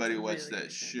 Everybody That's a watched really that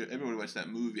good show. Everybody watched that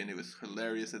movie, and it was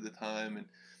hilarious at the time.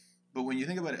 But when you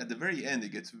think about it, at the very end,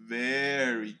 it gets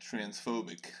very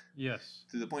transphobic Yes.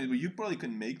 to the point where you probably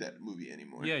couldn't make that movie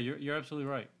anymore. Yeah, you're absolutely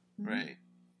right. Right.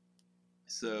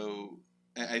 So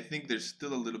I think there's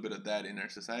still a little bit of that in our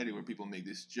society where people make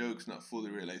these jokes, not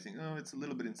fully realizing, oh, it's a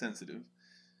little bit insensitive.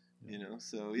 You know,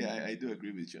 so yeah, I do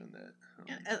agree with you on that.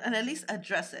 And at least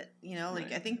address it, you know? Like,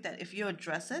 Right. I think that if you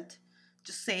address it,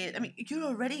 just say it. I mean, you're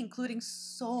already including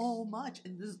so much.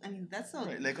 And this, I mean, that's not.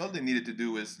 Right, like all they needed to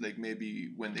do was like maybe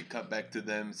when they cut back to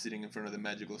them sitting in front of the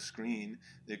magical screen,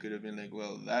 they could have been like,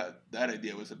 well, that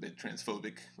idea was a bit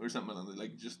transphobic or something like that.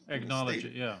 Like just Acknowledge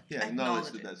state it, yeah. Yeah,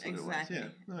 acknowledge that that's what Exactly. it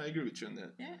was. Yeah, no, I agree with you on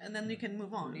that. Yeah, and then you can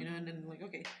move on, you know? And then, like,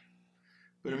 okay.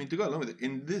 But I mean, to go along with it,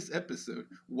 in this episode,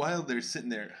 while they're sitting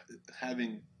there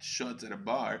having shots at a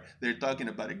bar, they're talking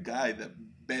about a guy that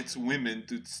bets women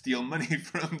to steal money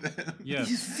from them.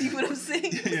 Yes. You see what I'm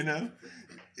saying? You know?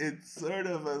 It's sort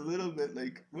of a little bit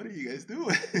like, what are you guys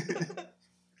doing?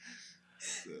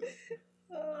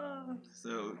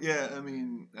 So, yeah, I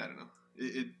mean, I don't know.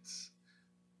 It's.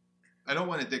 I don't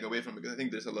want to take away from it because I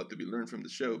think there's a lot to be learned from the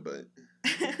show. But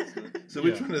so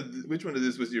which Yeah. one of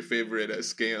this was your favorite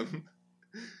scam?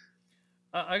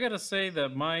 I gotta say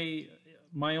that my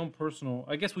own personal.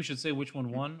 I guess we should say which one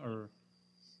won, or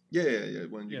Yeah.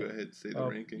 Why don't you go ahead and say the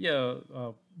ranking?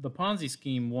 the Ponzi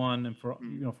scheme won, and for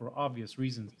for obvious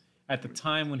reasons. At the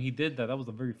time when he did that, that was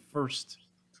the very first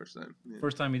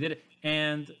First time. he did it,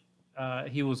 and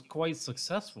he was quite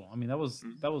successful. I mean, that was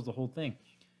the whole thing,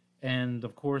 and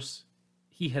of course,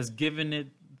 he has given it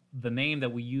the name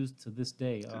that we use to this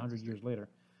day, 100 years later.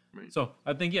 Right. So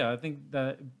I think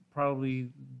that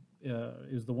probably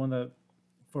is the one that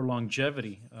for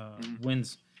longevity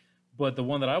wins. But the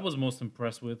one that I was most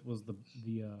impressed with was the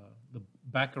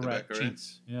Baccarat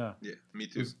cheats. Yeah, me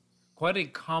it too. was quite a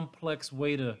complex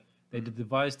way they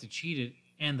devised to cheat it,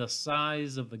 and the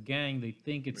size of the gang. They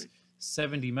think it's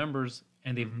 70 members,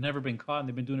 and they've never been caught, and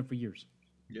they've been doing it for years.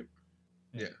 Yep.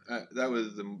 Yeah, that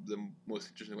was the most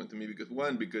interesting one to me because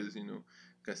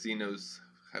casinos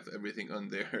have everything on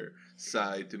their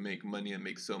side to make money and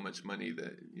make so much money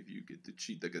that if you get to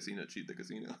cheat the casino.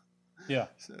 Yeah.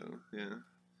 So yeah,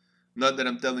 not that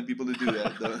I'm telling people to do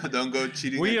that. Don't go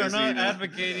cheating. We a are casino. not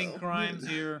advocating crimes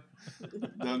here.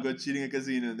 Don't go cheating a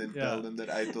casino and then tell them that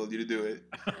I told you to do it.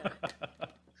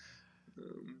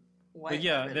 But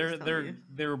yeah,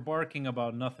 they're barking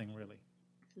about nothing really.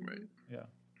 Right. Yeah.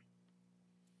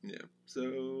 Yeah.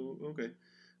 So okay.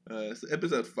 So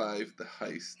episode 5, the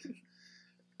heist.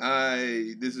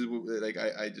 I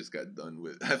just got done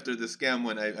with after the scam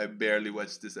one. I barely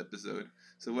watched this episode.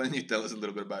 So why don't you tell us a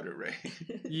little bit about it, Ray?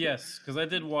 Yes, because I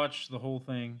did watch the whole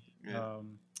thing. Yeah.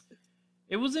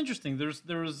 It was interesting. It's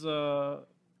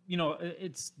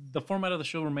the format of the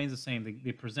show remains the same.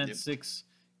 They present 6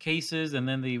 cases and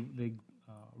then they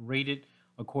rate it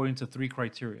according to 3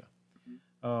 criteria.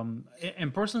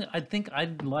 And personally, I think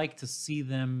I'd like to see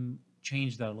them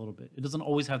change that a little bit. It doesn't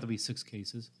always have to be 6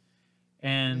 cases.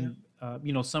 And,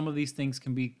 some of these things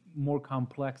can be more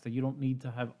complex that you don't need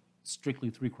to have strictly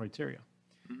 3 criteria.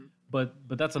 Mhm. But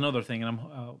that's another thing, and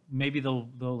maybe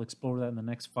they'll explore that in the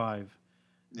next 5.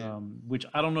 Yeah. Which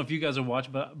I don't know if you guys are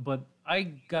watching, but I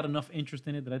got enough interest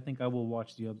in it that I think I will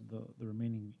watch the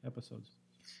remaining episodes.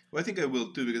 Well, I think I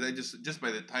will too, because I just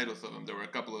by the titles of them, there were a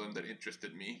couple of them that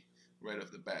interested me right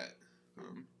off the bat.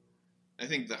 I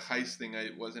think the heist thing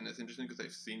I wasn't as interesting because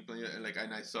I've seen plenty of,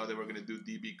 and I saw they were going to do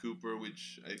DB Cooper,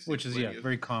 which I've seen Which is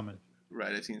very common.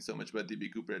 Right, I've seen so much about DB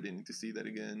Cooper, I didn't need to see that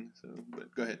again. So,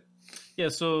 but go ahead. Yeah,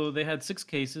 so they had 6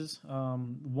 cases.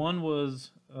 One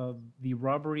was the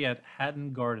robbery at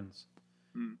Hatton Gardens.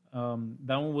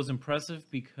 That one was impressive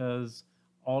because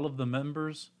all of the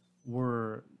members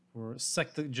were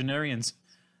sexagenarians,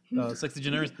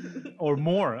 or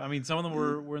more. I mean, some of them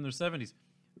were in their 70s.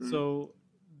 So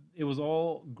it was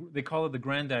all, they call it the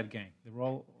Granddad Gang. They were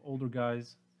all older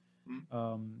guys.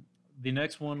 The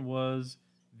next one was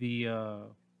the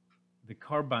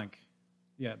Carbank.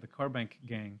 Yeah, the Carbank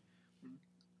Gang.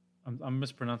 I'm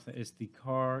mispronouncing it. It's the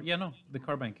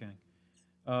Carbank Gang.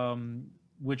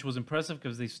 Which was impressive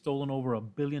because they've stolen over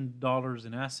 $1 billion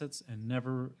in assets and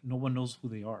no one knows who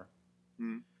they are.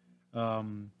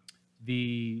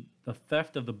 The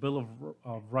theft of the Bill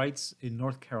of Rights in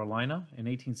North Carolina in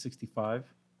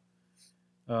 1865.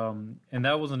 And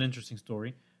that was an interesting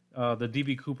story. The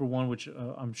D.B. Cooper one, which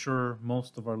I'm sure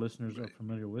most of our listeners are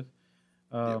familiar with.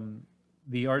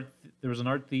 There was an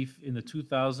art thief in the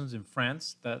 2000s in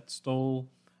France that stole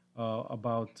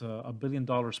about $1 billion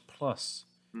plus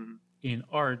in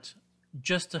art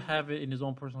just to have it in his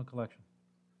own personal collection.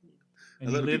 And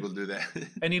a lot of people do that.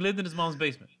 And he lived in his mom's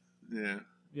basement. Yeah.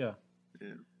 Yeah.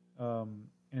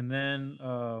 And then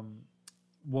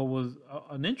what was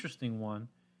an interesting one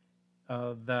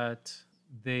that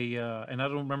they, and I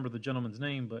don't remember the gentleman's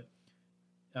name, but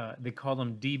they called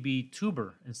him DB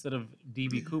Tuber instead of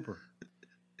DB Cooper.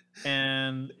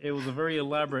 And it was a very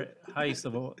elaborate heist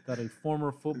that a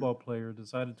former football player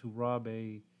decided to rob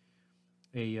a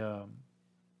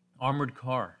armored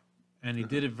car. And he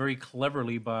did it very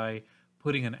cleverly by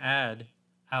putting an ad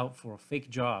out for a fake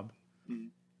job.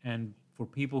 And for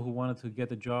people who wanted to get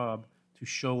the job to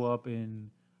show up in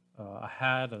a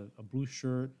hat, a blue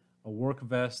shirt, a work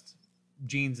vest,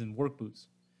 jeans, and work boots.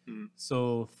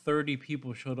 So 30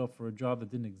 people showed up for a job that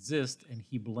didn't exist, and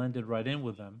he blended right in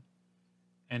with them.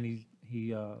 And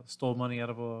he stole money out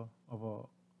of a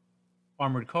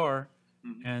armored car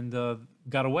and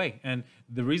got away. And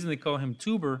the reason they call him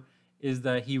Tuber is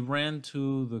that he ran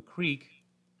to the creek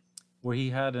where he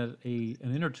had an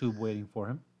inner tube waiting for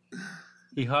him.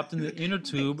 He hopped in the inner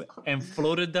tube and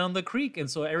floated down the creek. And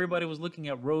so everybody was looking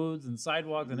at roads and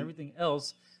sidewalks and everything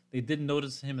else. They didn't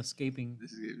notice him escaping.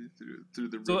 Through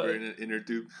the river in an inner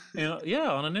tube.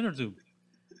 On an inner tube.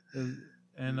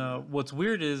 And what's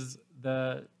weird is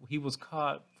that he was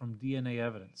caught from DNA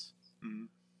evidence.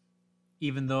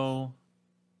 Even though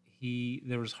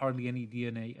there was hardly any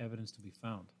DNA evidence to be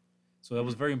found. So that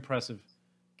was a very impressive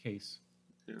case.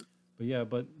 Yeah.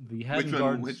 But the Hatton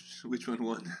Gardens... Which one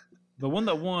won? The one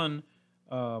that won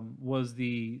was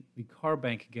the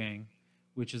Carbank Gang,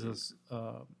 which is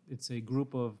it's a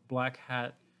group of black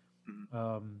hat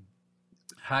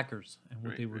hackers, and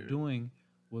what they were doing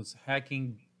was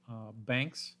hacking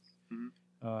banks,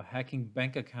 hacking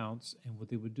bank accounts, and what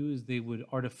they would do is they would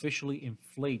artificially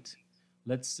inflate.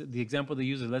 The example they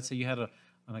use is, let's say you had an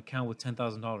account with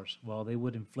 $10,000. Well, they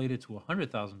would inflate it to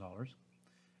 $100,000,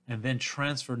 and then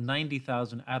transfer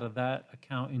 $90,000 out of that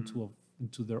account into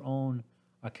their own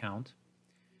account.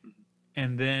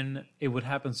 And then it would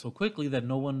happen so quickly that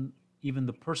no one, even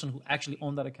the person who actually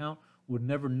owned that account, would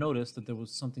never notice that there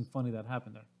was something funny that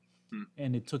happened there.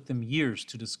 And it took them years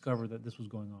to discover that this was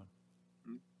going on.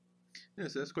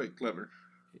 Yes, that's quite clever.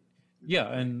 Yeah,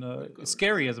 and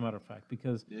scary, as a matter of fact,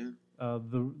 because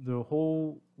the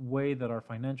whole way that our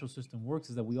financial system works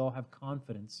is that we all have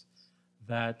confidence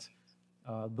that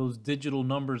those digital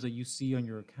numbers that you see on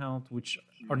your account, which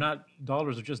are not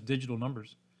dollars, are just digital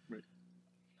numbers,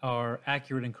 are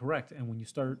accurate and correct. And when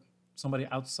somebody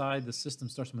outside the system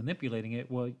starts manipulating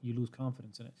it, well, you lose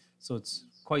confidence in it. So it's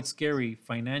quite scary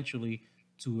financially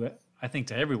I think,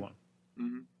 to everyone.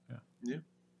 Yeah.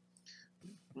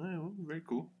 Well, very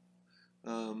cool.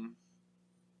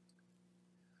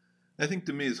 I think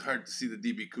to me it's hard to see the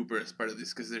DB Cooper as part of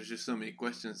this because there's just so many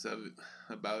questions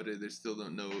about it. They still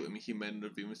don't know. I mean, he might not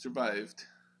have even survived.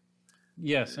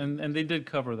 Yes, and they did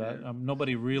cover that.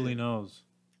 Nobody really knows.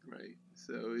 Right.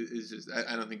 So it's just,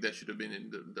 I don't think that should have been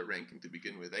in the ranking to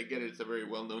begin with. I get it. It's a very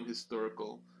well-known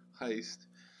historical heist.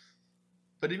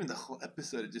 But even the whole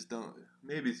episode, I just don't,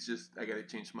 maybe it's just, I got to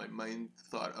change my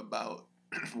thought about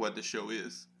what the show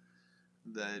is.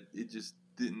 That it just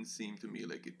didn't seem to me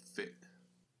like it fit.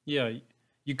 Yeah,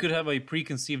 you could have a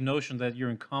preconceived notion that you're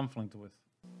in conflict with.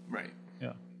 Right.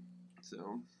 Yeah. So,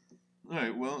 all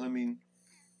right. Well, I mean,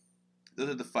 those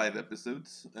are the 5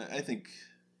 episodes. I think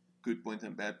good points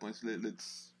and bad points.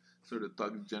 Let's sort of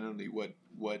talk generally.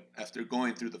 What after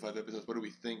going through the 5 episodes, what do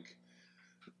we think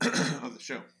of the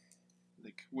show?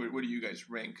 Like, where do you guys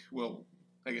rank? Well,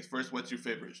 I guess first, what's your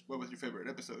favorite? What was your favorite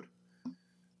episode?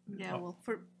 Yeah, well,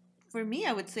 for me,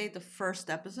 I would say the first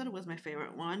episode was my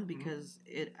favorite one because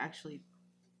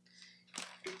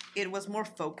it was more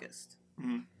focused.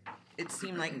 Mhm. It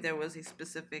seemed like there was a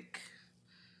specific.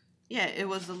 Yeah, it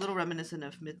was a little reminiscent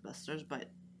of Mythbusters, but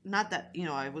not that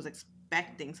I was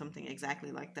expecting something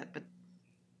exactly like that. But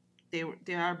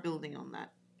they are building on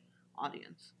that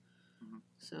audience,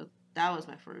 so that was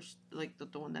my first, like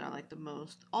the one that I liked the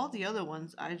most. All the other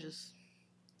ones, I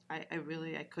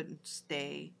really couldn't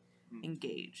stay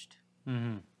engaged.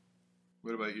 Mm-hmm.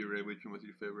 What about you, Ray? Which one was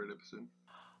your favorite episode?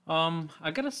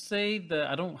 I gotta say that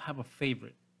I don't have a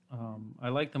favorite. I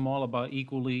like them all about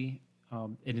equally.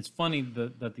 And it's funny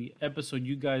that the episode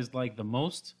you guys like the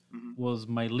most was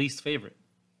my least favorite.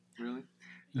 Really?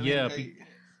 Yeah.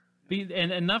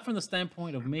 And not from the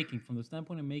standpoint of making. From the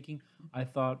standpoint of making, I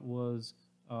thought was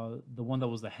the one that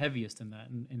was the heaviest in that.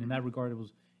 And in that regard,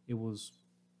 it was,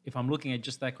 if I'm looking at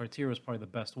just that criteria, it was probably the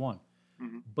best one.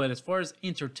 But as far as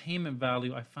entertainment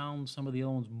value, I found some of the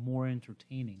other ones more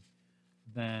entertaining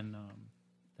than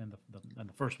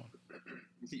the first one.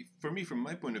 See, for me, from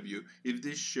my point of view, if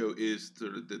this show is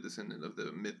sort of the descendant of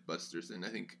the Mythbusters, and I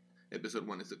think episode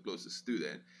 1 is the closest to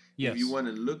that. Yes. If you want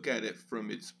to look at it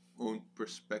from its own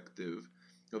perspective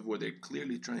of where they're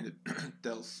clearly trying to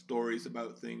tell stories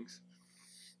about things.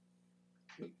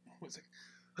 What's it?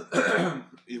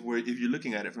 If you're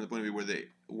looking at it from the point of view where they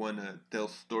want to tell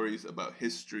stories about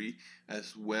history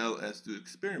as well as do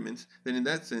experiments, then in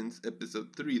that sense,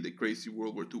 episode 3, The Crazy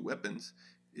World War II Weapons,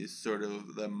 is sort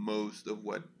of the most of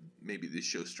what maybe this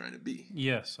show's trying to be.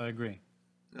 Yes, I agree.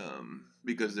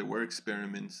 Because there were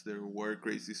experiments, there were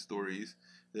crazy stories,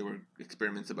 there were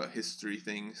experiments about history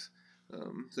things.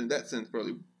 So in that sense,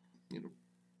 probably,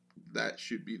 that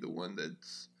should be the one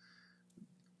that's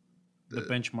The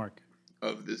benchmark.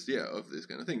 of this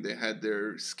kind of thing. They had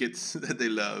their skits that they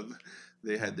love,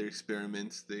 they had their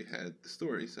experiments, they had the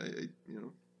stories.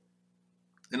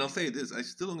 And I'll say this: I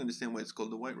still don't understand why it's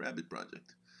called the White Rabbit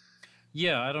Project.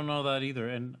 Yeah, I don't know that either,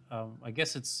 and I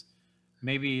guess it's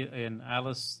maybe an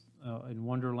Alice in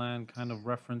Wonderland kind of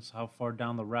reference, how far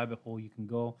down the rabbit hole you can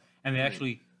go, and they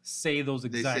actually say those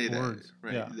exact they say words. that,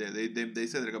 right? Yeah, they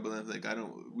said it a couple of times. Like,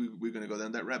 we're gonna go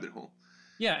down that rabbit hole.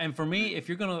 Yeah, and for me, if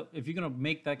you're gonna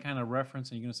make that kind of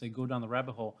reference and you're gonna say go down the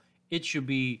rabbit hole, it should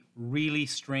be really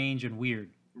strange and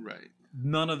weird. Right.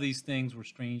 None of these things were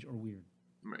strange or weird.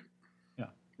 Right. Yeah.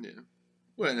 Yeah.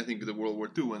 Well, and I think the World War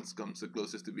II ones comes the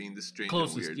closest to being the strange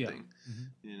and weird thing.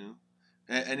 Mm-hmm.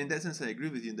 And in that sense, I agree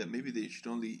with you that maybe they should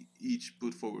only each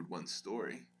put forward one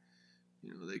story.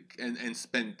 And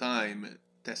spend time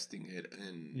testing it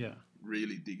and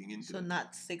really digging into it. So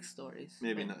not 6 stories.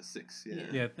 Maybe not 6. Yeah.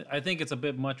 Yeah, I think it's a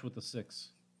bit much with the 6.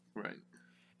 Right.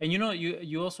 And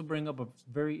you also bring up a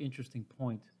very interesting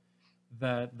point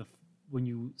that when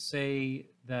you say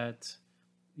that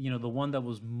the one that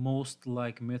was most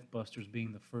like Mythbusters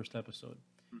being the first episode,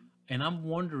 and I'm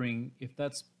wondering if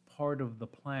that's part of the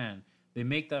plan. They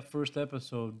make that first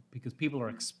episode because people are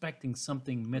expecting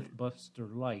something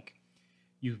Mythbuster-like.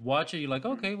 You watch it, you're like,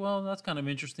 okay, well, that's kind of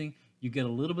interesting. You get a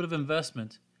little bit of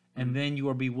investment, and then you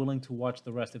will be willing to watch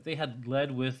the rest. If they had led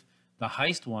with the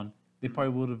heist one, they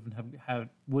probably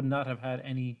would not have had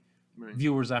any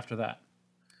viewers after that.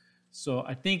 So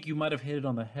I think you might have hit it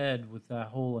on the head with that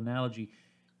whole analogy,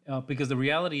 because the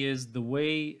reality is the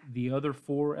way the other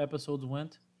 4 episodes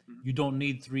went, you don't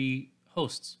need 3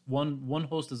 hosts. One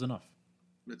host is enough.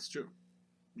 That's true.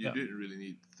 You don't really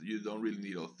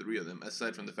need all 3 of them,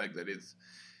 aside from the fact that it's.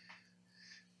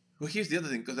 Well, here's the other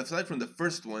thing, because aside from the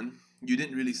first one, you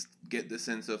didn't really get the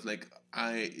sense of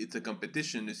it's a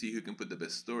competition to see who can put the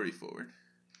best story forward.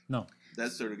 No,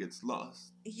 that sort of gets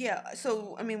lost. Yeah,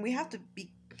 so I mean, we have to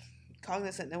be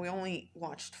cognizant that we only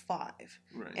watched 5,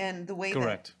 right? And the way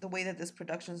Correct. that these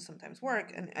productions sometimes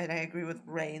work, and I agree with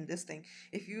Ray in this thing.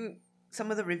 Some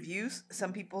of the reviews,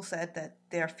 some people said that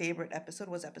their favorite episode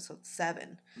was episode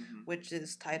 7, which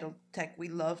is titled "Tech We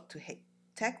Love to Hate."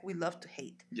 Tech We Love to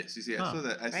Hate. Yes, you see, I saw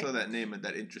that. I saw that name, and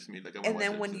that interests me. And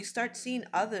then when you start seeing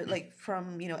other,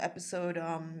 from episode,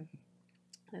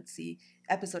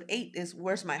 episode 8 is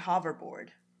 "Where's My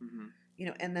Hoverboard?"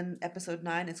 And then episode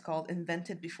 9 is called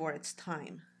 "Invented Before Its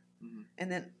Time,"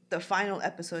 and then the final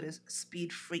episode is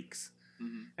 "Speed Freaks."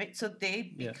 right? So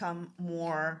they Yeah. become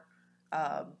more,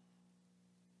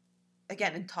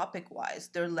 again, in topic wise,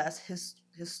 they're less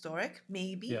historic,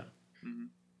 maybe. Yeah.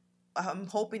 I'm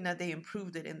hoping that they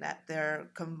improved it in that they're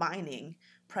combining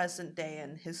present day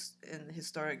and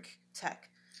historic tech.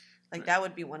 Like Right. that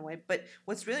would be one way. But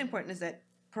what's really important is that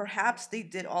perhaps they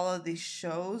did all of these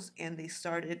shows and they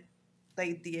started,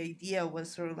 like the idea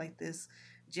was sort of like this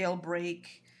jailbreak,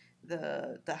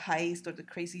 the heist or the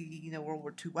crazy World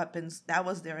War II weapons. That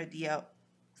was their idea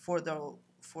for the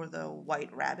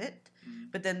White Rabbit.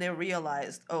 But then they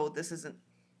realized, oh, this isn't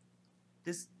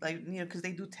this, like, because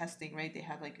they do testing, right? They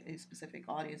have like a specific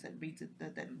audience that reads it,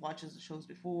 that watches the shows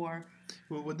before.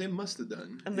 Well, what they must have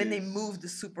done, And then they moved the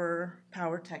super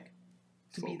power tech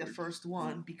to be the forward. first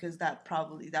one because that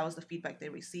was the feedback they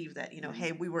received, that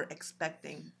hey, we were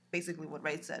expecting basically what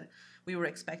Ray said, we were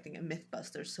expecting a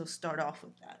Mythbusters, so start off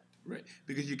with that. Right,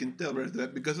 because you can tell right off the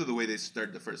bat, because of the way they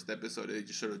start the first episode, it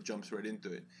just sort of jumps right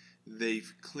into it.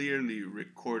 They've clearly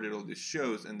recorded all these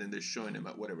shows, and then they're showing them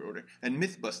at whatever order. And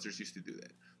Mythbusters used to do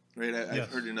that, right? I've Yes.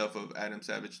 heard enough of Adam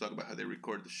Savage talk about how they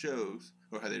record the shows,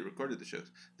 or how they recorded the shows,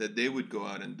 that they would go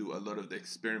out and do a lot of the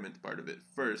experiment part of it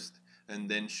first, and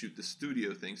then shoot the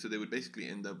studio thing. So they would basically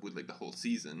end up with like the whole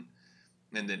season,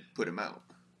 and then put them out.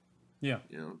 Yeah.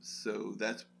 So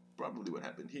that's probably what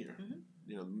happened here.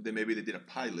 Mm-hmm. Maybe they did a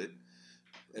pilot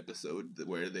episode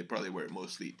where they probably were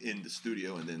mostly in the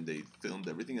studio, and then they filmed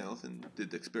everything else and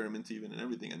did the experiments even and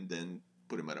everything, and then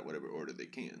put them out at whatever order they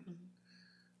can.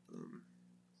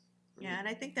 Yeah, and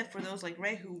I think that for those like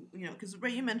Ray who, because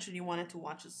Ray, you mentioned you wanted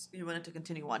to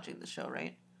continue watching the show,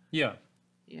 right? Yeah.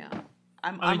 Yeah. I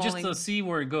I'm mean, just only, to see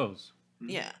where it goes.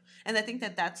 yeah, and I think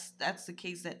that that's the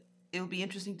case, that it'll be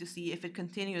interesting to see if it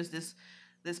continues this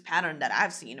pattern that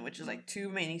I've seen, which is like too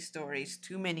many stories,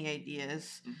 too many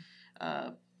ideas,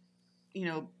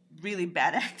 really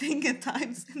bad acting at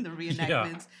times in the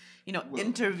reenactments,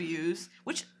 interviews,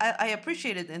 which I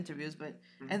appreciated the interviews, but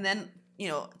and then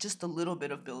just a little bit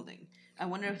of building. I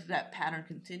wonder if that pattern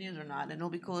continues or not, and it'll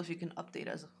be cool if you can update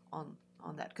us on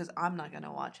that, because I'm not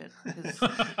gonna watch it. Right, so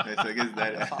I guess I'm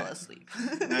gonna fall asleep.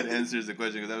 that answers the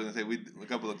question, because I was gonna say a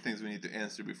couple of things we need to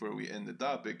answer before we end the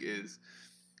topic is,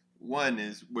 one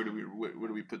is where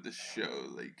do we put the show,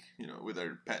 like with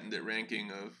our patented ranking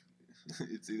of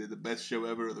it's either the best show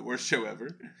ever or the worst show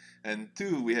ever, and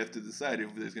two, we have to decide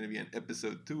if there's going to be an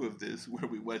episode 2 of this where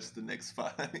we watch the next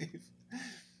 5.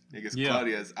 I guess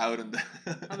Claudia is out on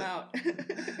that. I'm out.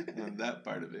 On that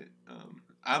part of it.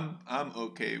 I'm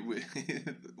okay with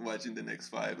watching the next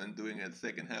 5 and doing a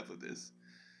second half of this.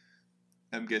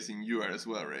 I'm guessing you are as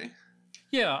well, Ray.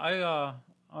 Yeah,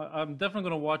 I'm definitely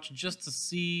gonna watch just to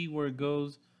see where it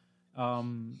goes,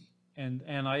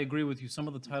 and I agree with you. Some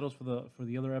of the titles for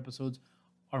the other episodes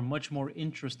are much more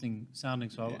interesting sounding.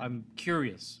 So I'm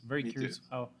curious, very Me curious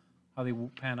too. how they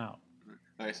pan out.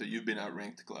 All right, so you've been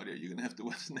outranked, Claudia. You're gonna have to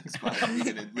watch the next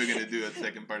 5. We're gonna do a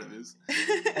second part of this.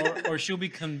 Or she'll be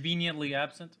conveniently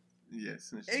absent.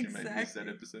 Yes, she might miss that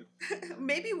episode.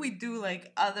 Maybe we do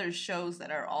like other shows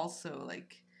that are also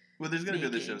like. Well, there's gonna be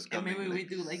other shows And coming. maybe we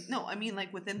do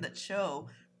like within the show,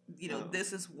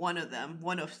 this is one of them,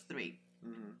 one of 3.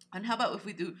 Mm-hmm. And how about if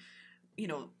we do,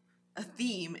 a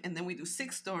theme, and then we do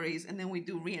 6 stories, and then we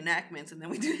do reenactments, and then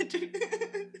we do.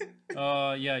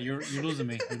 Yeah, you're losing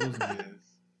me. You're losing me.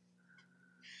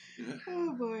 Yes.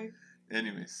 Oh boy.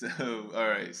 Anyway, so all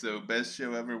right, so best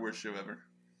show ever, worst show ever.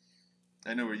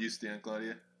 I know where you stand,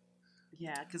 Claudia.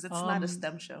 Yeah, because it's not a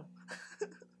STEM show.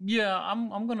 Yeah,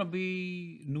 I'm gonna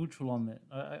be neutral on that.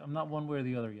 I'm not one way or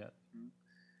the other yet.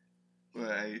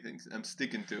 Well, I think I'm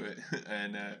sticking to it,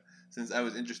 and since I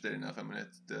was interested enough, I'm gonna.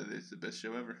 It's the best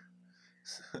show ever.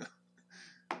 So,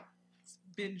 It's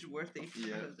binge worthy.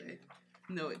 Yeah.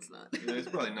 No, it's not. yeah, it's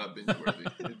probably not binge worthy.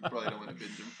 You probably don't want to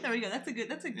binge them. There we go. That's a good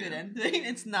Yeah. ending.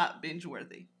 It's not binge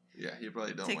worthy. Yeah, you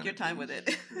probably don't. Take wanna your time binge. with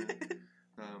it.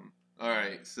 Yeah. All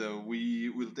right, so we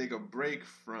will take a break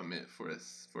from it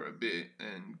for a bit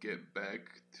and get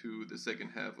back to the second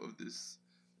half of this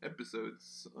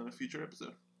episode's future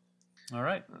episode. All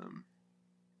right.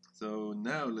 So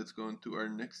now let's go into our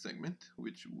next segment,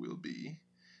 which will be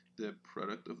the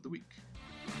product of the week.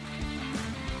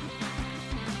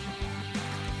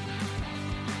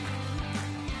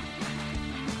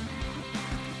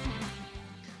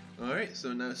 All right,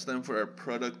 so now it's time for our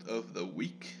product of the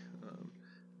week.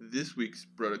 This week's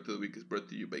product of the week is brought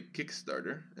to you by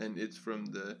Kickstarter, and it's from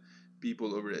the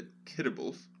people over at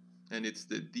Kitables, and it's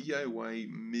the DIY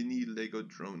mini Lego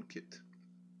drone kit.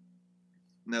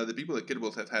 Now, the people at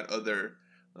Kitables have had other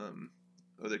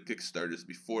Kickstarters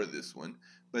before this one,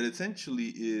 but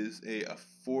essentially is a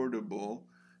affordable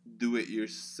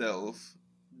do-it-yourself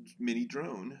mini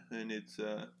drone, and it's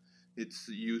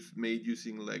made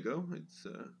using Lego.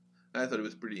 I thought it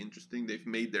was pretty interesting. They've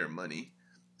made their money,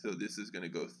 so this is going to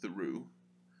go through.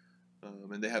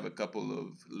 And they have a couple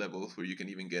of levels where you can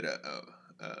even get a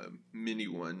mini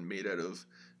one made out of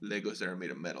Legos that are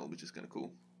made of metal, which is kind of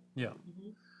cool. Yeah.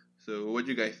 So, what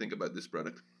do you guys think about this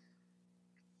product?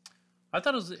 I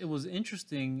thought it was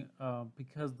interesting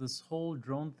because this whole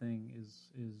drone thing is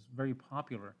very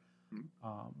popular,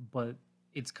 but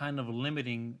it's kind of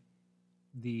limiting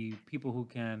the people who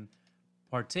can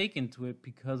partake into it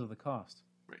because of the cost.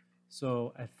 Right.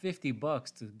 So at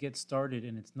 $50 to get started,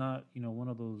 and it's not one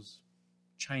of those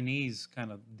Chinese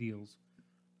kind of deals.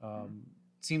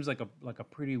 Seems like a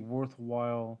pretty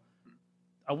worthwhile.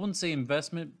 I wouldn't say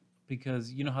investment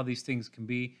because you know how these things can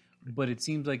be. But it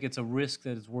seems like it's a risk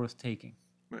that is worth taking.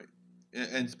 Right.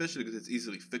 And especially because it's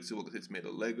easily fixable because it's made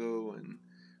of Lego. And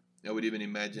I would even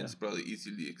imagine it's probably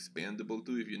easily expandable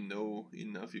too. If you know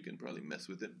enough, you can probably mess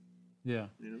with it. Yeah.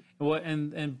 You know? Well,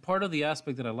 and part of the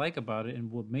aspect that I like about it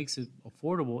and what makes it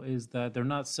affordable is that they're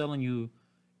not selling you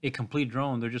a complete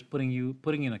drone. They're just putting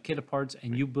in a kit of parts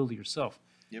and you build it yourself.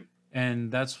 Yep.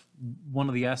 And that's one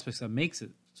of the aspects that makes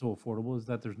it so affordable is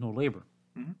that there's no labor.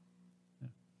 Mm-hmm.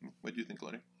 Yeah. What do you think,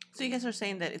 Lottie? So you guys are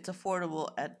saying that it's affordable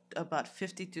at about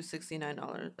 $50 to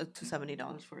 $69 to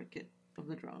 $70 for a kit of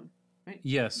the drone, right?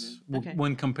 Yes, Okay.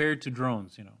 When compared to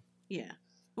drones, Yeah.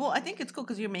 Well, I think it's cool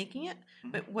because you're making it.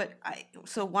 But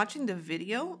watching the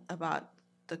video about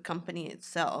the company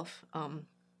itself,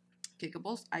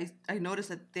 Kickables, I noticed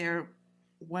that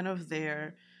one of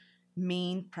their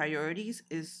main priorities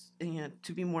is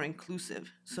to be more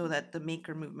inclusive, so that the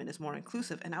maker movement is more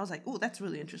inclusive. And I was like, oh, that's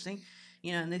really interesting.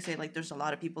 And they say like there's a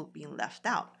lot of people being left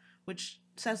out, which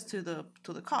says to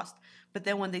the cost. But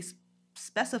then when they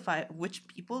specify which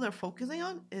people they're focusing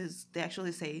on, is they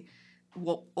actually say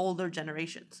older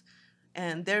generations,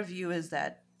 and their view is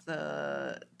that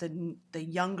the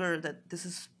younger, that this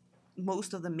is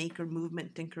most of the maker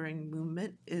movement, tinkering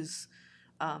movement is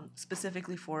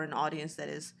specifically for an audience that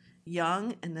is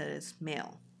young and that is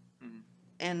male.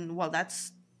 And while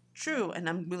that's true, and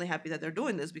I'm really happy that they're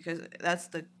doing this because that's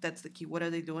the key. What are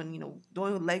they doing?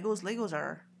 Doing Legos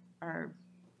are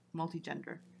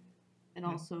multi-gender, and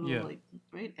also like,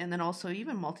 right, and then also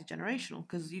even multi-generational,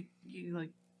 because you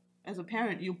like, as a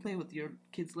parent, you play with your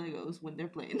kids' Legos when they're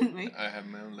playing, right? I have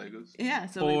my own Legos. Yeah,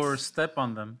 so or step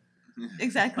on them.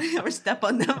 Exactly, or step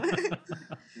on them.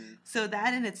 So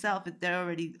that in itself, they're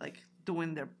already like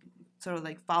doing their sort of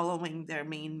like following their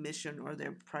main mission or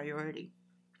their priority.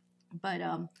 But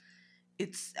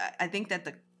I think that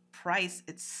the price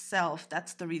itself,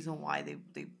 that's the reason why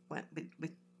they went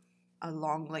with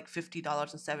along like $50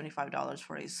 and $75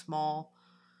 for a small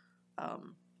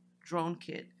drone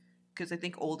kit, because I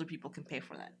think older people can pay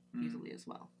for that easily as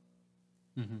well.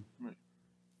 Right.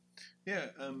 Yeah.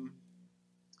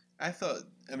 I thought,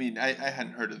 I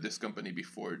hadn't heard of this company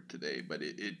before today, but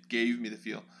it gave me the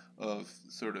feel of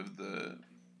sort of the,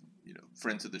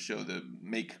 friends of the show, the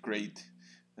Make Great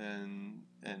and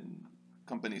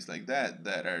companies like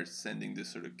that are sending this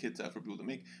sort of kits out for people to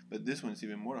make. But this one's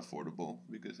even more affordable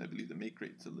because I believe the Make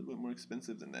Great's a little bit more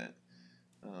expensive than that.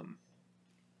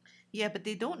 Yeah, but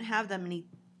they don't have that many.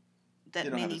 They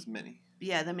don't have as many.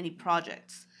 Yeah, that many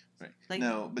projects. Right. Like,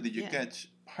 now, but did you catch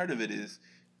part of it is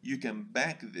you can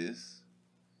back this,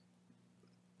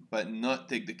 but not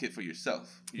take the kit for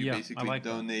yourself. You're basically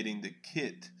donating the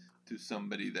kit to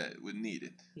somebody that would need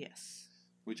it. Yes.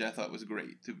 Which I thought was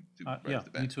great to right off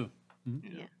the bat. Me too.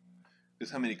 Mm-hmm. Yeah.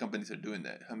 Because how many companies are doing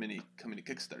that? How many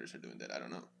Kickstarters are doing that? I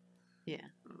don't know. Yeah.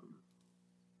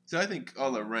 So I think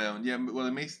all around, well,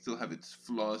 it may still have its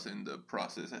flaws in the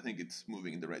process. I think it's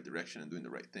moving in the right direction and doing the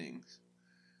right things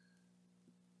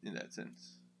in that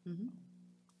sense. Mm-hmm.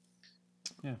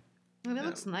 Yeah. And it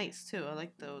looks nice too. I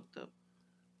like the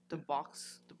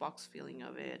box feeling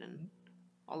of it, and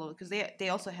all of it, because they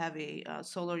also have a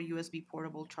solar USB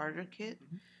portable charger kit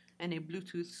and a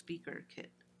Bluetooth speaker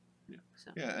kit. Yeah.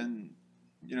 So. Yeah, and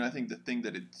I think the thing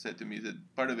that it said to me is that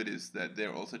part of it is that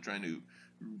they're also trying to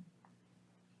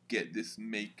get this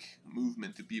make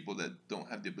movement to people that don't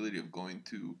have the ability of going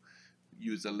to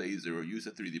use a laser or use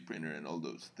a 3D printer and all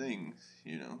those things,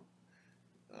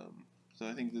 So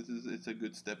I think it's a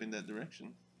good step in that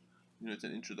direction. It's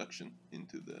an introduction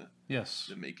into the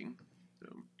making. So.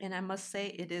 And I must say,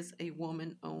 it is a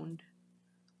woman-owned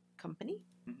company,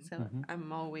 so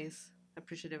I'm always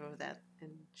appreciative of that.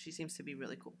 And she seems to be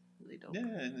really cool, really dope. Yeah,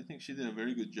 and I think she did a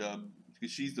very good job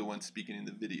because she's the one speaking in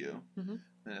the video, and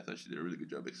I thought she did a really good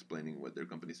job explaining what their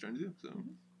company's trying to do. So,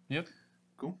 yep,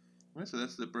 cool. Right, so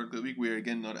that's the perk of the week. We are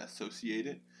again not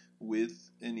associated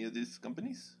with any of these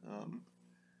companies.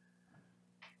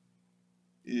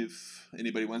 If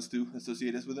anybody wants to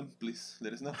associate us with them, please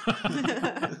let us know.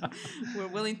 We're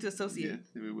willing to associate.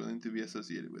 Yeah, we're willing to be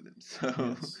associated with them. So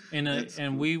Yes. And that's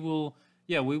and cool. we will,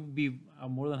 yeah, we will be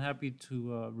more than happy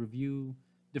to review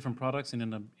different products in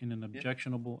an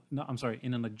objectionable. No, I'm sorry,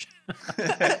 in an not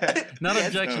Yes.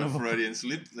 objectionable. Freudian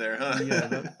slip there, huh?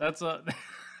 Yeah, that's a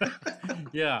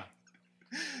yeah.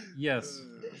 Yes,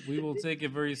 we will take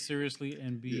it very seriously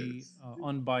and be Yes.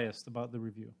 unbiased about the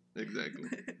review. Exactly.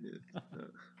 Yes.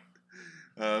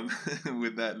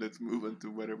 With that, let's move on to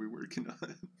what are we working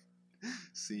on,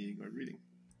 seeing or reading.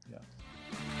 Yeah.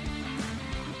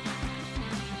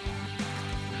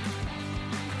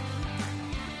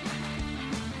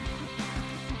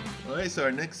 All right, so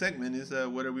our next segment is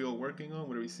what are we all working on?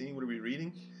 What are we seeing? What are we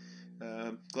reading?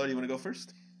 Claudia, you want to go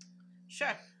first?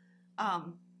 Sure.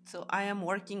 So I am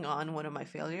working on one of my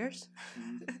failures.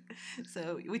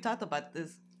 So we talked about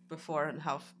this before and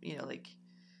how like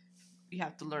you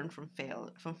have to learn from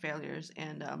failures.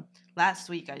 And last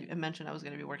week I mentioned I was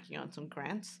going to be working on some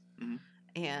grants,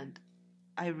 and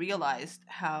I realized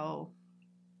how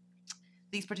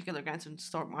these particular grants in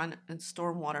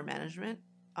stormwater management,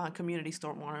 community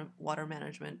stormwater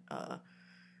management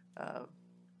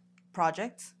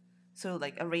projects. So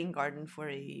like a rain garden for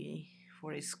a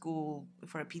school,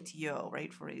 for a PTO,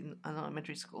 right, for an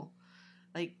elementary school.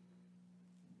 Like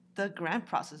the grant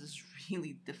process is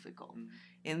really difficult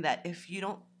in that if you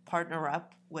don't partner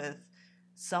up with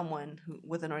someone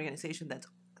with an organization that's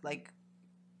like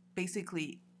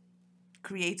basically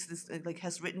creates this, like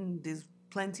has written these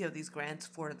plenty of these grants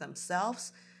for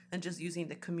themselves and just using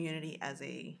the community as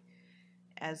a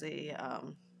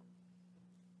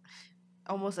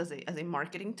almost as a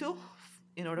marketing tool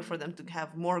in order for them to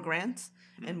have more grants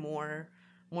and more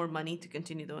money to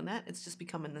continue doing that. It's just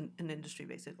become an industry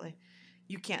basically.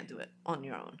 You can't do it on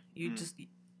your own. You just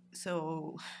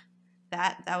so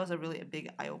that was a big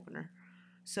eye opener.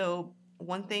 So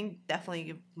one thing, definitely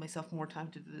give myself more time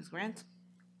to do these grants.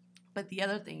 But the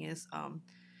other thing is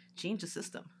change the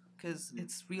system, because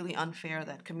it's really unfair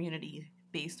that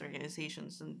community-based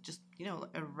organizations and just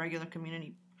a regular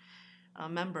community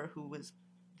member who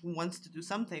wants to do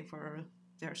something for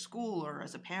their school or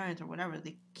as a parent or whatever,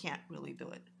 they can't really do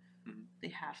it. They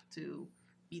have to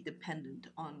be dependent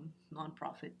on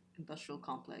nonprofit industrial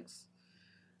complex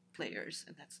players,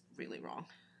 and that's really wrong.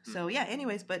 So yeah,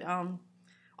 anyways, but on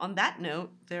that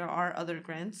note, there are other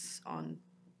grants on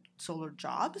solar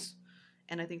jobs,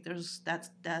 and I think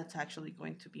that's actually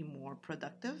going to be more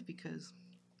productive, because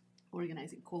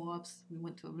organizing co-ops, we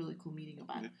went to a really cool meeting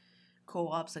about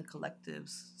co-ops and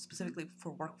collectives specifically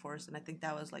for workforce, and I think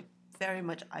that was like very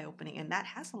much eye-opening, and that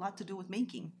has a lot to do with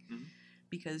making,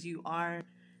 because you are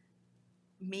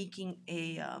making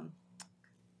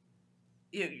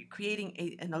you're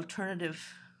creating an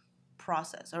alternative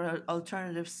process or an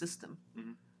alternative system,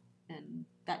 and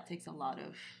that takes a lot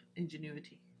of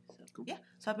ingenuity. So Cool. yeah,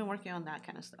 so I've been working on that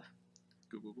kind of stuff.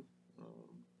 Cool.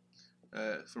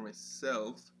 For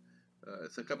myself,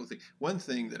 it's a couple of things. One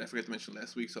thing that I forgot to mention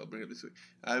last week, so I'll bring it this week.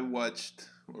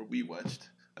 We watched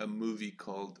a movie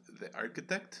called The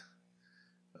Architect.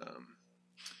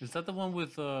 Is that the one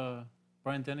with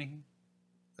Brian Dennehy?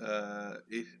 I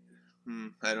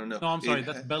don't know. No, I'm sorry.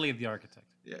 That's Belly of the Architect.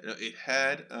 Yeah, no, it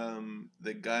had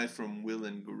the guy from Will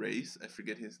and Grace. I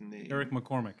forget his name. Eric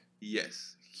McCormick.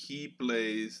 Yes, he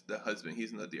plays the husband.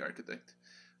 He's not the architect.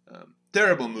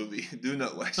 Terrible movie. Do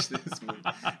not watch this movie.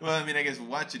 Well, I mean, I guess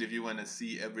watch it if you want to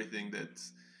see everything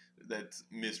that's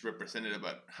misrepresented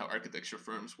about how architecture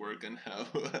firms work and how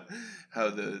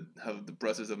the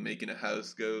process of making a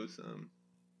house goes.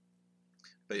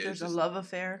 But yeah, There's a love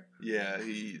affair. Yeah,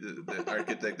 the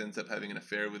architect ends up having an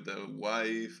affair with the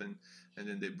wife, and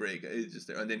then they break. It's just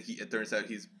there, and then it turns out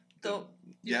he's. I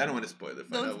don't want to spoil it.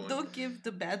 Don't give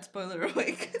the bad spoiler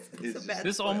away. 'Cause it's a bad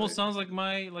This spoiler. almost sounds like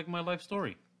my life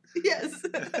story. Yes.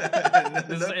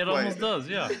 It almost does,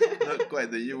 yeah. Not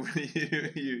quite. You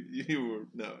were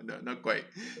no, not quite.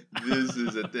 This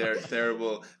is a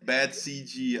terrible bad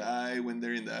CGI when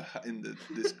they're in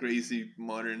this crazy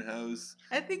modern house.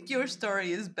 I think your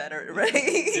story is better, right?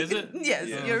 Is it? Yes,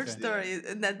 Yeah, your okay. story,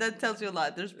 and that tells you a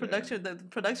lot. There's production. The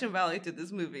production value to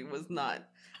this movie was not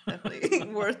definitely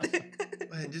worth it.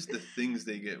 And just the things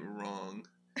they get wrong.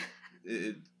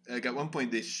 Like at one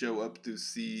point they show up to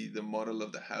see the model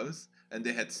of the house, and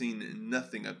they had seen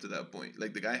nothing up to that point.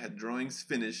 Like the guy had drawings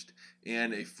finished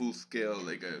and a full scale,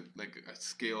 like a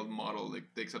scaled model,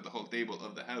 like takes up the whole table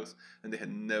of the house, and they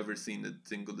had never seen a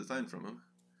single design from him.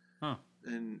 Huh.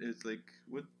 and it's like,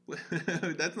 what?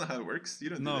 That's not how it works. You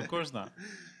don't do No, that. of course not.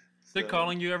 They're So,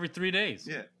 calling you every 3 days.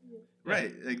 Yeah.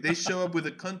 Right. Like they show up with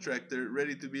a contractor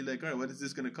ready to be like, all right, what is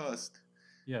this going to cost?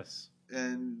 Yes.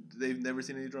 And they've never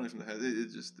seen any drawings from the house.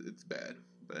 It's bad.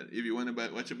 But if you want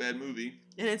to watch a bad movie,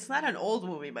 And it's not an old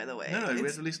movie, by the way. no, it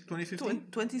was It's released 2015.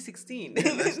 2016.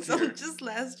 Yeah, last So year. just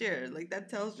last year. Like, that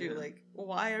tells you, Yeah. like,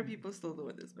 why are people still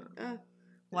doing this? But,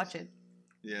 watch it.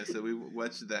 Yeah, so we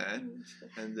watched that,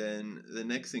 and then the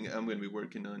next thing I'm going to be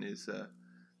working on is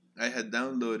I had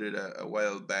downloaded a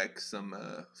while back some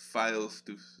files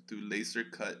to laser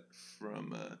cut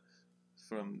from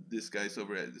this guy's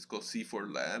over at it's called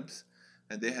C4 Labs,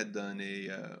 and they had done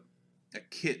a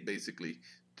kit basically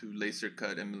to laser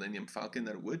cut a Millennium Falcon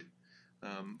out of wood.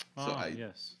 So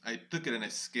yes. I took it and I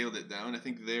scaled it down. I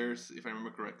think theirs, if I remember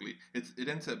correctly, it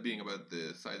ends up being about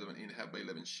the size of an 8.5 by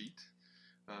 11 sheet.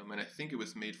 And I think it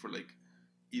was made for like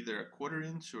either a 1/4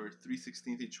 inch or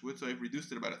 3/16 inch wood. So I've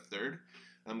reduced it about a third.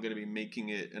 I'm going to be making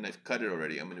it, and I've cut it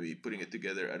already. I'm going to be putting it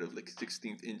together out of like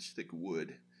 16th inch thick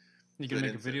wood. You So can it make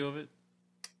a ends video of it?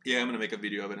 Yeah, I'm going to make a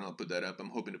video of it and I'll put that up. I'm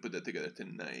hoping to put that together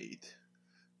tonight.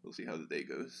 We'll see how the day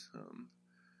goes.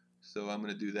 So I'm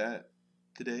going to do that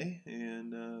today.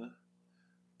 And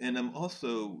I'm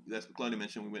also, that's what Claudia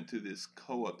mentioned, we went to this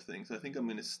co-op thing. So I think I'm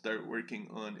going to start working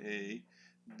on a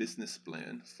business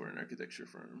plan for an architecture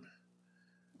firm.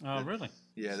 Oh, really?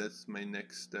 Yeah, that's my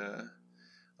next.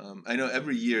 I know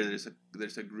every year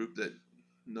there's a group that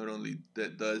not only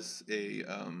that does a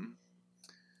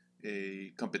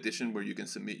competition where you can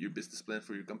submit your business plan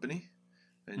for your company,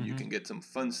 and you Mhm. can get some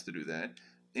funds to do that.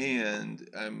 And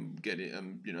I'm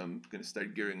going to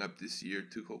start gearing up this year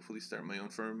to hopefully start my own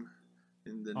firm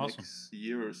in the Awesome. next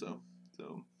year or so.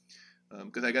 So,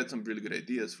 because I got some really good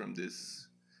ideas from this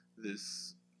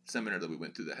seminar that we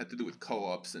went to that had to do with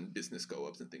co-ops and business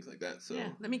co-ops and things like that. So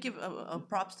Yeah, let me give a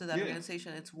props to that Yeah.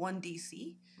 organization. It's One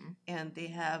DC, Mhm. and they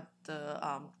have the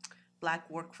Black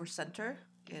Workforce Center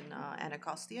in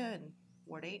Anacostia and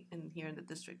Ward 8, and here in the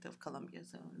District of Columbia,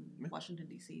 so in Yeah. Washington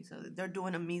DC. So they're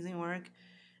doing amazing work,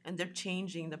 and they're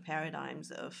changing the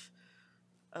paradigms of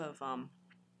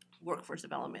workforce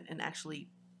development and actually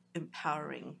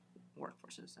empowering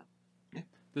workforces. So.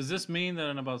 Does this mean that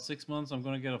in about 6 months I'm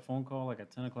going to get a phone call like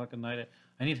at 10 o'clock at night?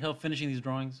 I need help finishing these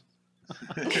drawings?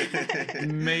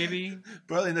 Maybe.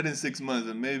 Probably not in 6 months,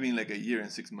 and maybe in like a year and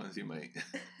 6 months you might.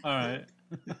 All right.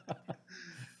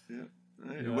 Yeah. All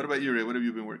right. Yeah. What about you, Ray? What have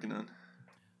you been working on?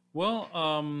 Well,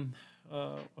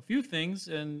 a few things,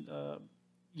 and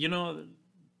you know,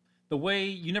 the way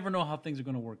you never know how things are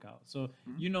going to work out. So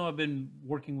I've been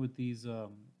working with these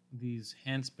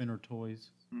hand spinner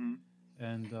toys, Mhm.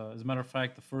 and as a matter of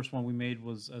fact, the first one we made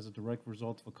was as a direct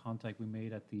result of a contact we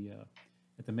made at the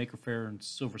Maker Faire in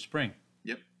Silver Spring.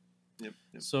 Yep.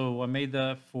 So I made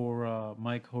that for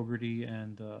Mike Hogarty,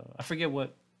 and I forget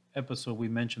what episode we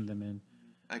mentioned them in.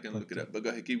 I can look it up, but go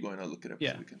ahead, keep going. I'll look it up.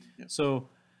 Yeah. So we can. Yeah. So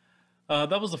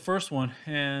that was the first one,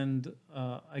 and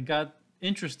I got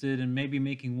interested in maybe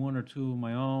making one or two of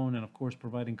my own, and of course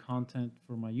providing content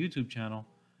for my YouTube channel.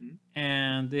 Mhm.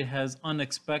 And it has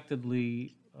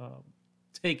unexpectedly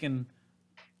taken,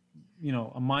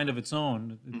 a mind of its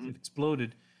own. It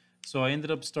exploded. So I ended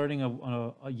up starting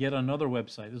a yet another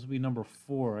website. This will be number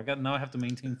 4. Now I have to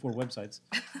maintain 4 websites.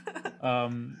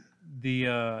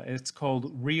 It's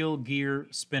called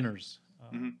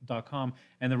realgearspinners.com.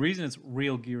 And the reason it's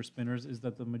Real Gear Spinners is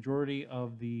that the majority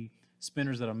of the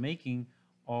spinners that I'm making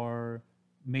are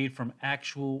made from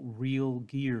actual real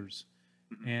gears.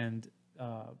 And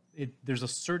there's a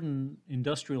certain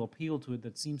industrial appeal to it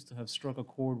that seems to have struck a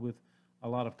chord with a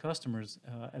lot of customers.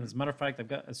 And as a matter of fact,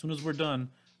 as soon as we're done,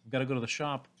 I've got to go to the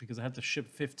shop because I have to ship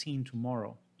 15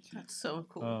 tomorrow. That's so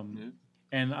cool.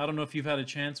 And I don't know if you've had a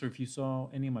chance or if you saw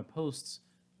any of my posts.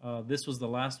 This was the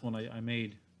last one I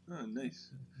made Oh,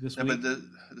 nice. this Yeah, week. but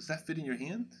does that fit in your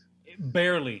hand?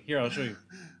 Barely. Here, I'll show you.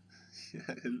 Yeah,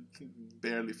 it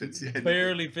barely fits. Yeah,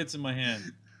 Barely fits in my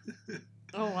hand.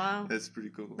 Oh, wow. That's pretty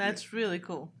cool. That's really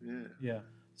cool. Yeah. Yeah.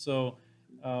 So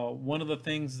one of the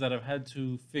things that I've had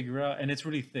to figure out, and it's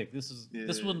really thick.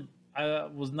 This one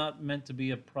was not meant to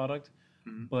be a product,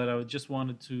 but I just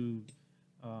wanted to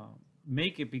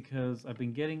make it because I've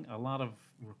been getting a lot of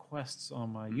requests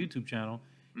on my YouTube channel.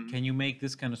 Can you make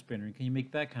this kind of spinner? Can you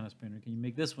make that kind of spinner? Can you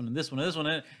make this one and this one and this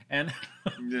one? And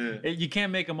you can't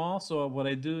make them all. So what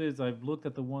I do is I've looked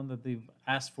at the one that they've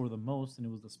asked for the most, and it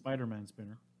was the Spider-Man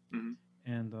spinner.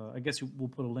 And I guess we'll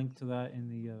put a link to that in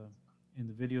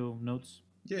the video notes.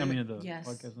 Yeah. I mean, in the Yes.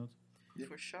 podcast notes.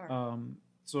 For sure.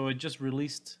 So I just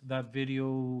released that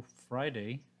video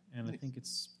Friday, and I think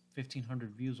it's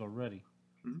 1,500 views already.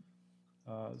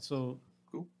 So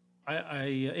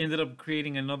I ended up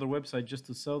creating another website just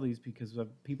to sell these because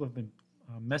people have been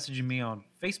messaging me on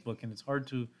Facebook, and it's hard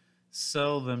to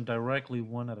sell them directly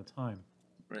one at a time.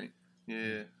 Right.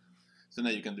 Yeah. So now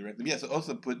you can direct them. Yeah. So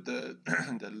also put the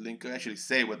the link. Actually,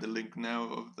 say what the link now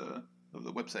of the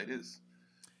website is.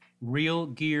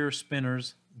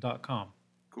 realgearspinners.com.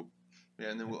 Cool.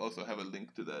 Yeah, and then we'll also have a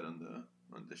link to that on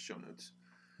the show notes.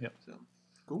 Yep. So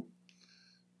cool.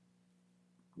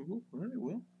 Cool. All right.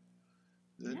 Well,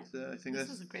 that's I think This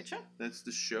was a great show. That's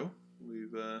the show.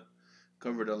 We've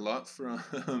covered a lot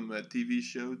from a TV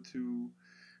show to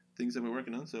things that we're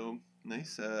working on. So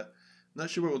nice. Not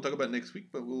sure what we'll talk about next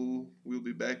week, but we'll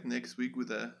be back next week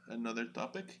with another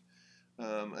topic.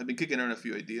 I've been kicking around a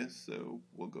few ideas, so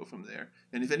we'll go from there.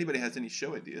 And if anybody has any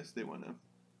show ideas they want to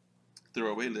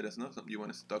throw away, let us know. Something you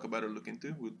want us to talk about or look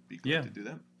into, we'd be glad to do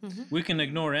that. Mm-hmm. We can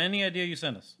ignore any idea you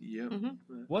send us. Yeah.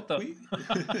 Mm-hmm. What the?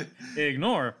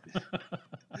 Ignore.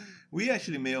 We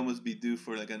actually may almost be due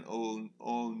for like an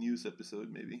all news episode,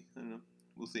 maybe. I don't know.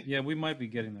 We'll see. Yeah, we might be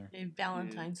getting there. A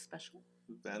Valentine's special.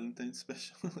 Valentine's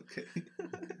special. Okay.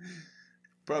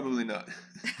 Probably not.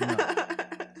 No.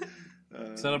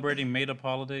 Celebrating made-up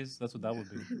holidays. That's what that would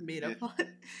be. Made up on.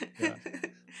 Yeah.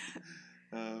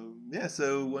 Yeah,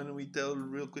 so why don't we tell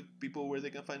real quick people where they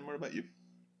can find more about you?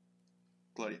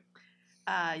 Claudia.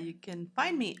 You can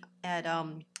find me at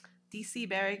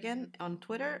DC Berrigan on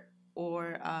Twitter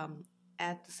or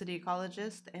at the City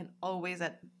Ecologist and always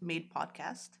at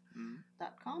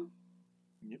madepodcast.com.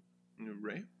 Yep.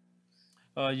 Ray.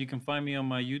 You can find me on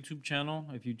my YouTube channel.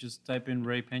 If you just type in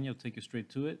Ray Pena, it'll take you straight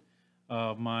to it.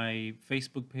 My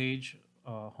Facebook page,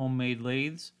 Homemade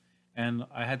Lathes. And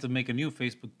I had to make a new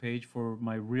Facebook page for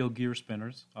my Real Gear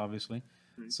Spinners, obviously.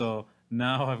 Mm-hmm. So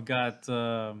now I've got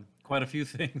quite a few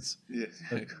things. Yes.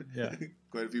 Yeah.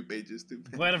 Quite a few pages too.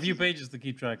 Quite a few pages to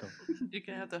keep track of. You're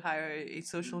going to have to hire a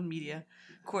social media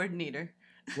coordinator.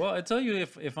 Well, I tell you,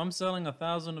 if I'm selling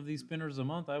 1,000 of these spinners a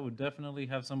month, I would definitely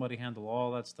have somebody handle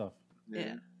all that stuff.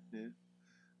 Yeah.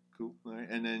 Cool. All right.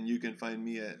 And then you can find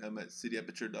me I'm at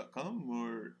cityaperture.com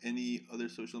or any other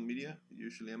social media.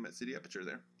 Usually I'm at City Aperture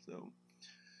there. So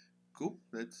cool.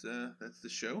 That's the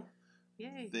show.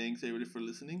 Yay. Thanks everybody for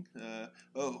listening.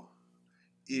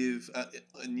 If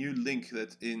a new link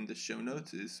that's in the show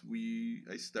notes is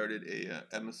I started a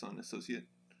Amazon associate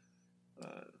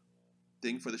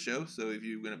thing for the show. So if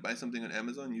you're gonna buy something on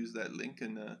Amazon, use that link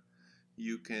and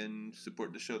you can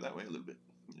support the show that way a little bit.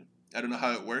 I don't know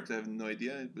how it works. I have no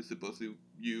idea. It was supposed to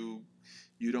you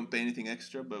don't pay anything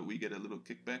extra, but we get a little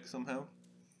kickback somehow.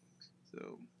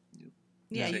 So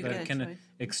Yeah, you that get a can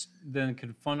choice. then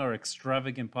can fund our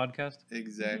extravagant podcast.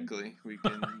 exactly. We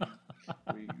can.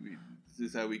 This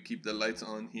is how we keep the lights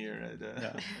on here at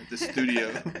the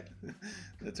studio.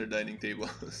 That's our dining table.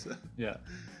 So. Yeah.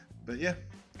 But yeah.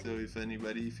 So if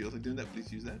anybody feels like doing that,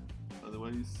 please use that.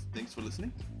 Otherwise, thanks for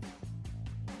listening.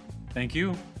 Thank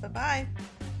you. Bye-bye.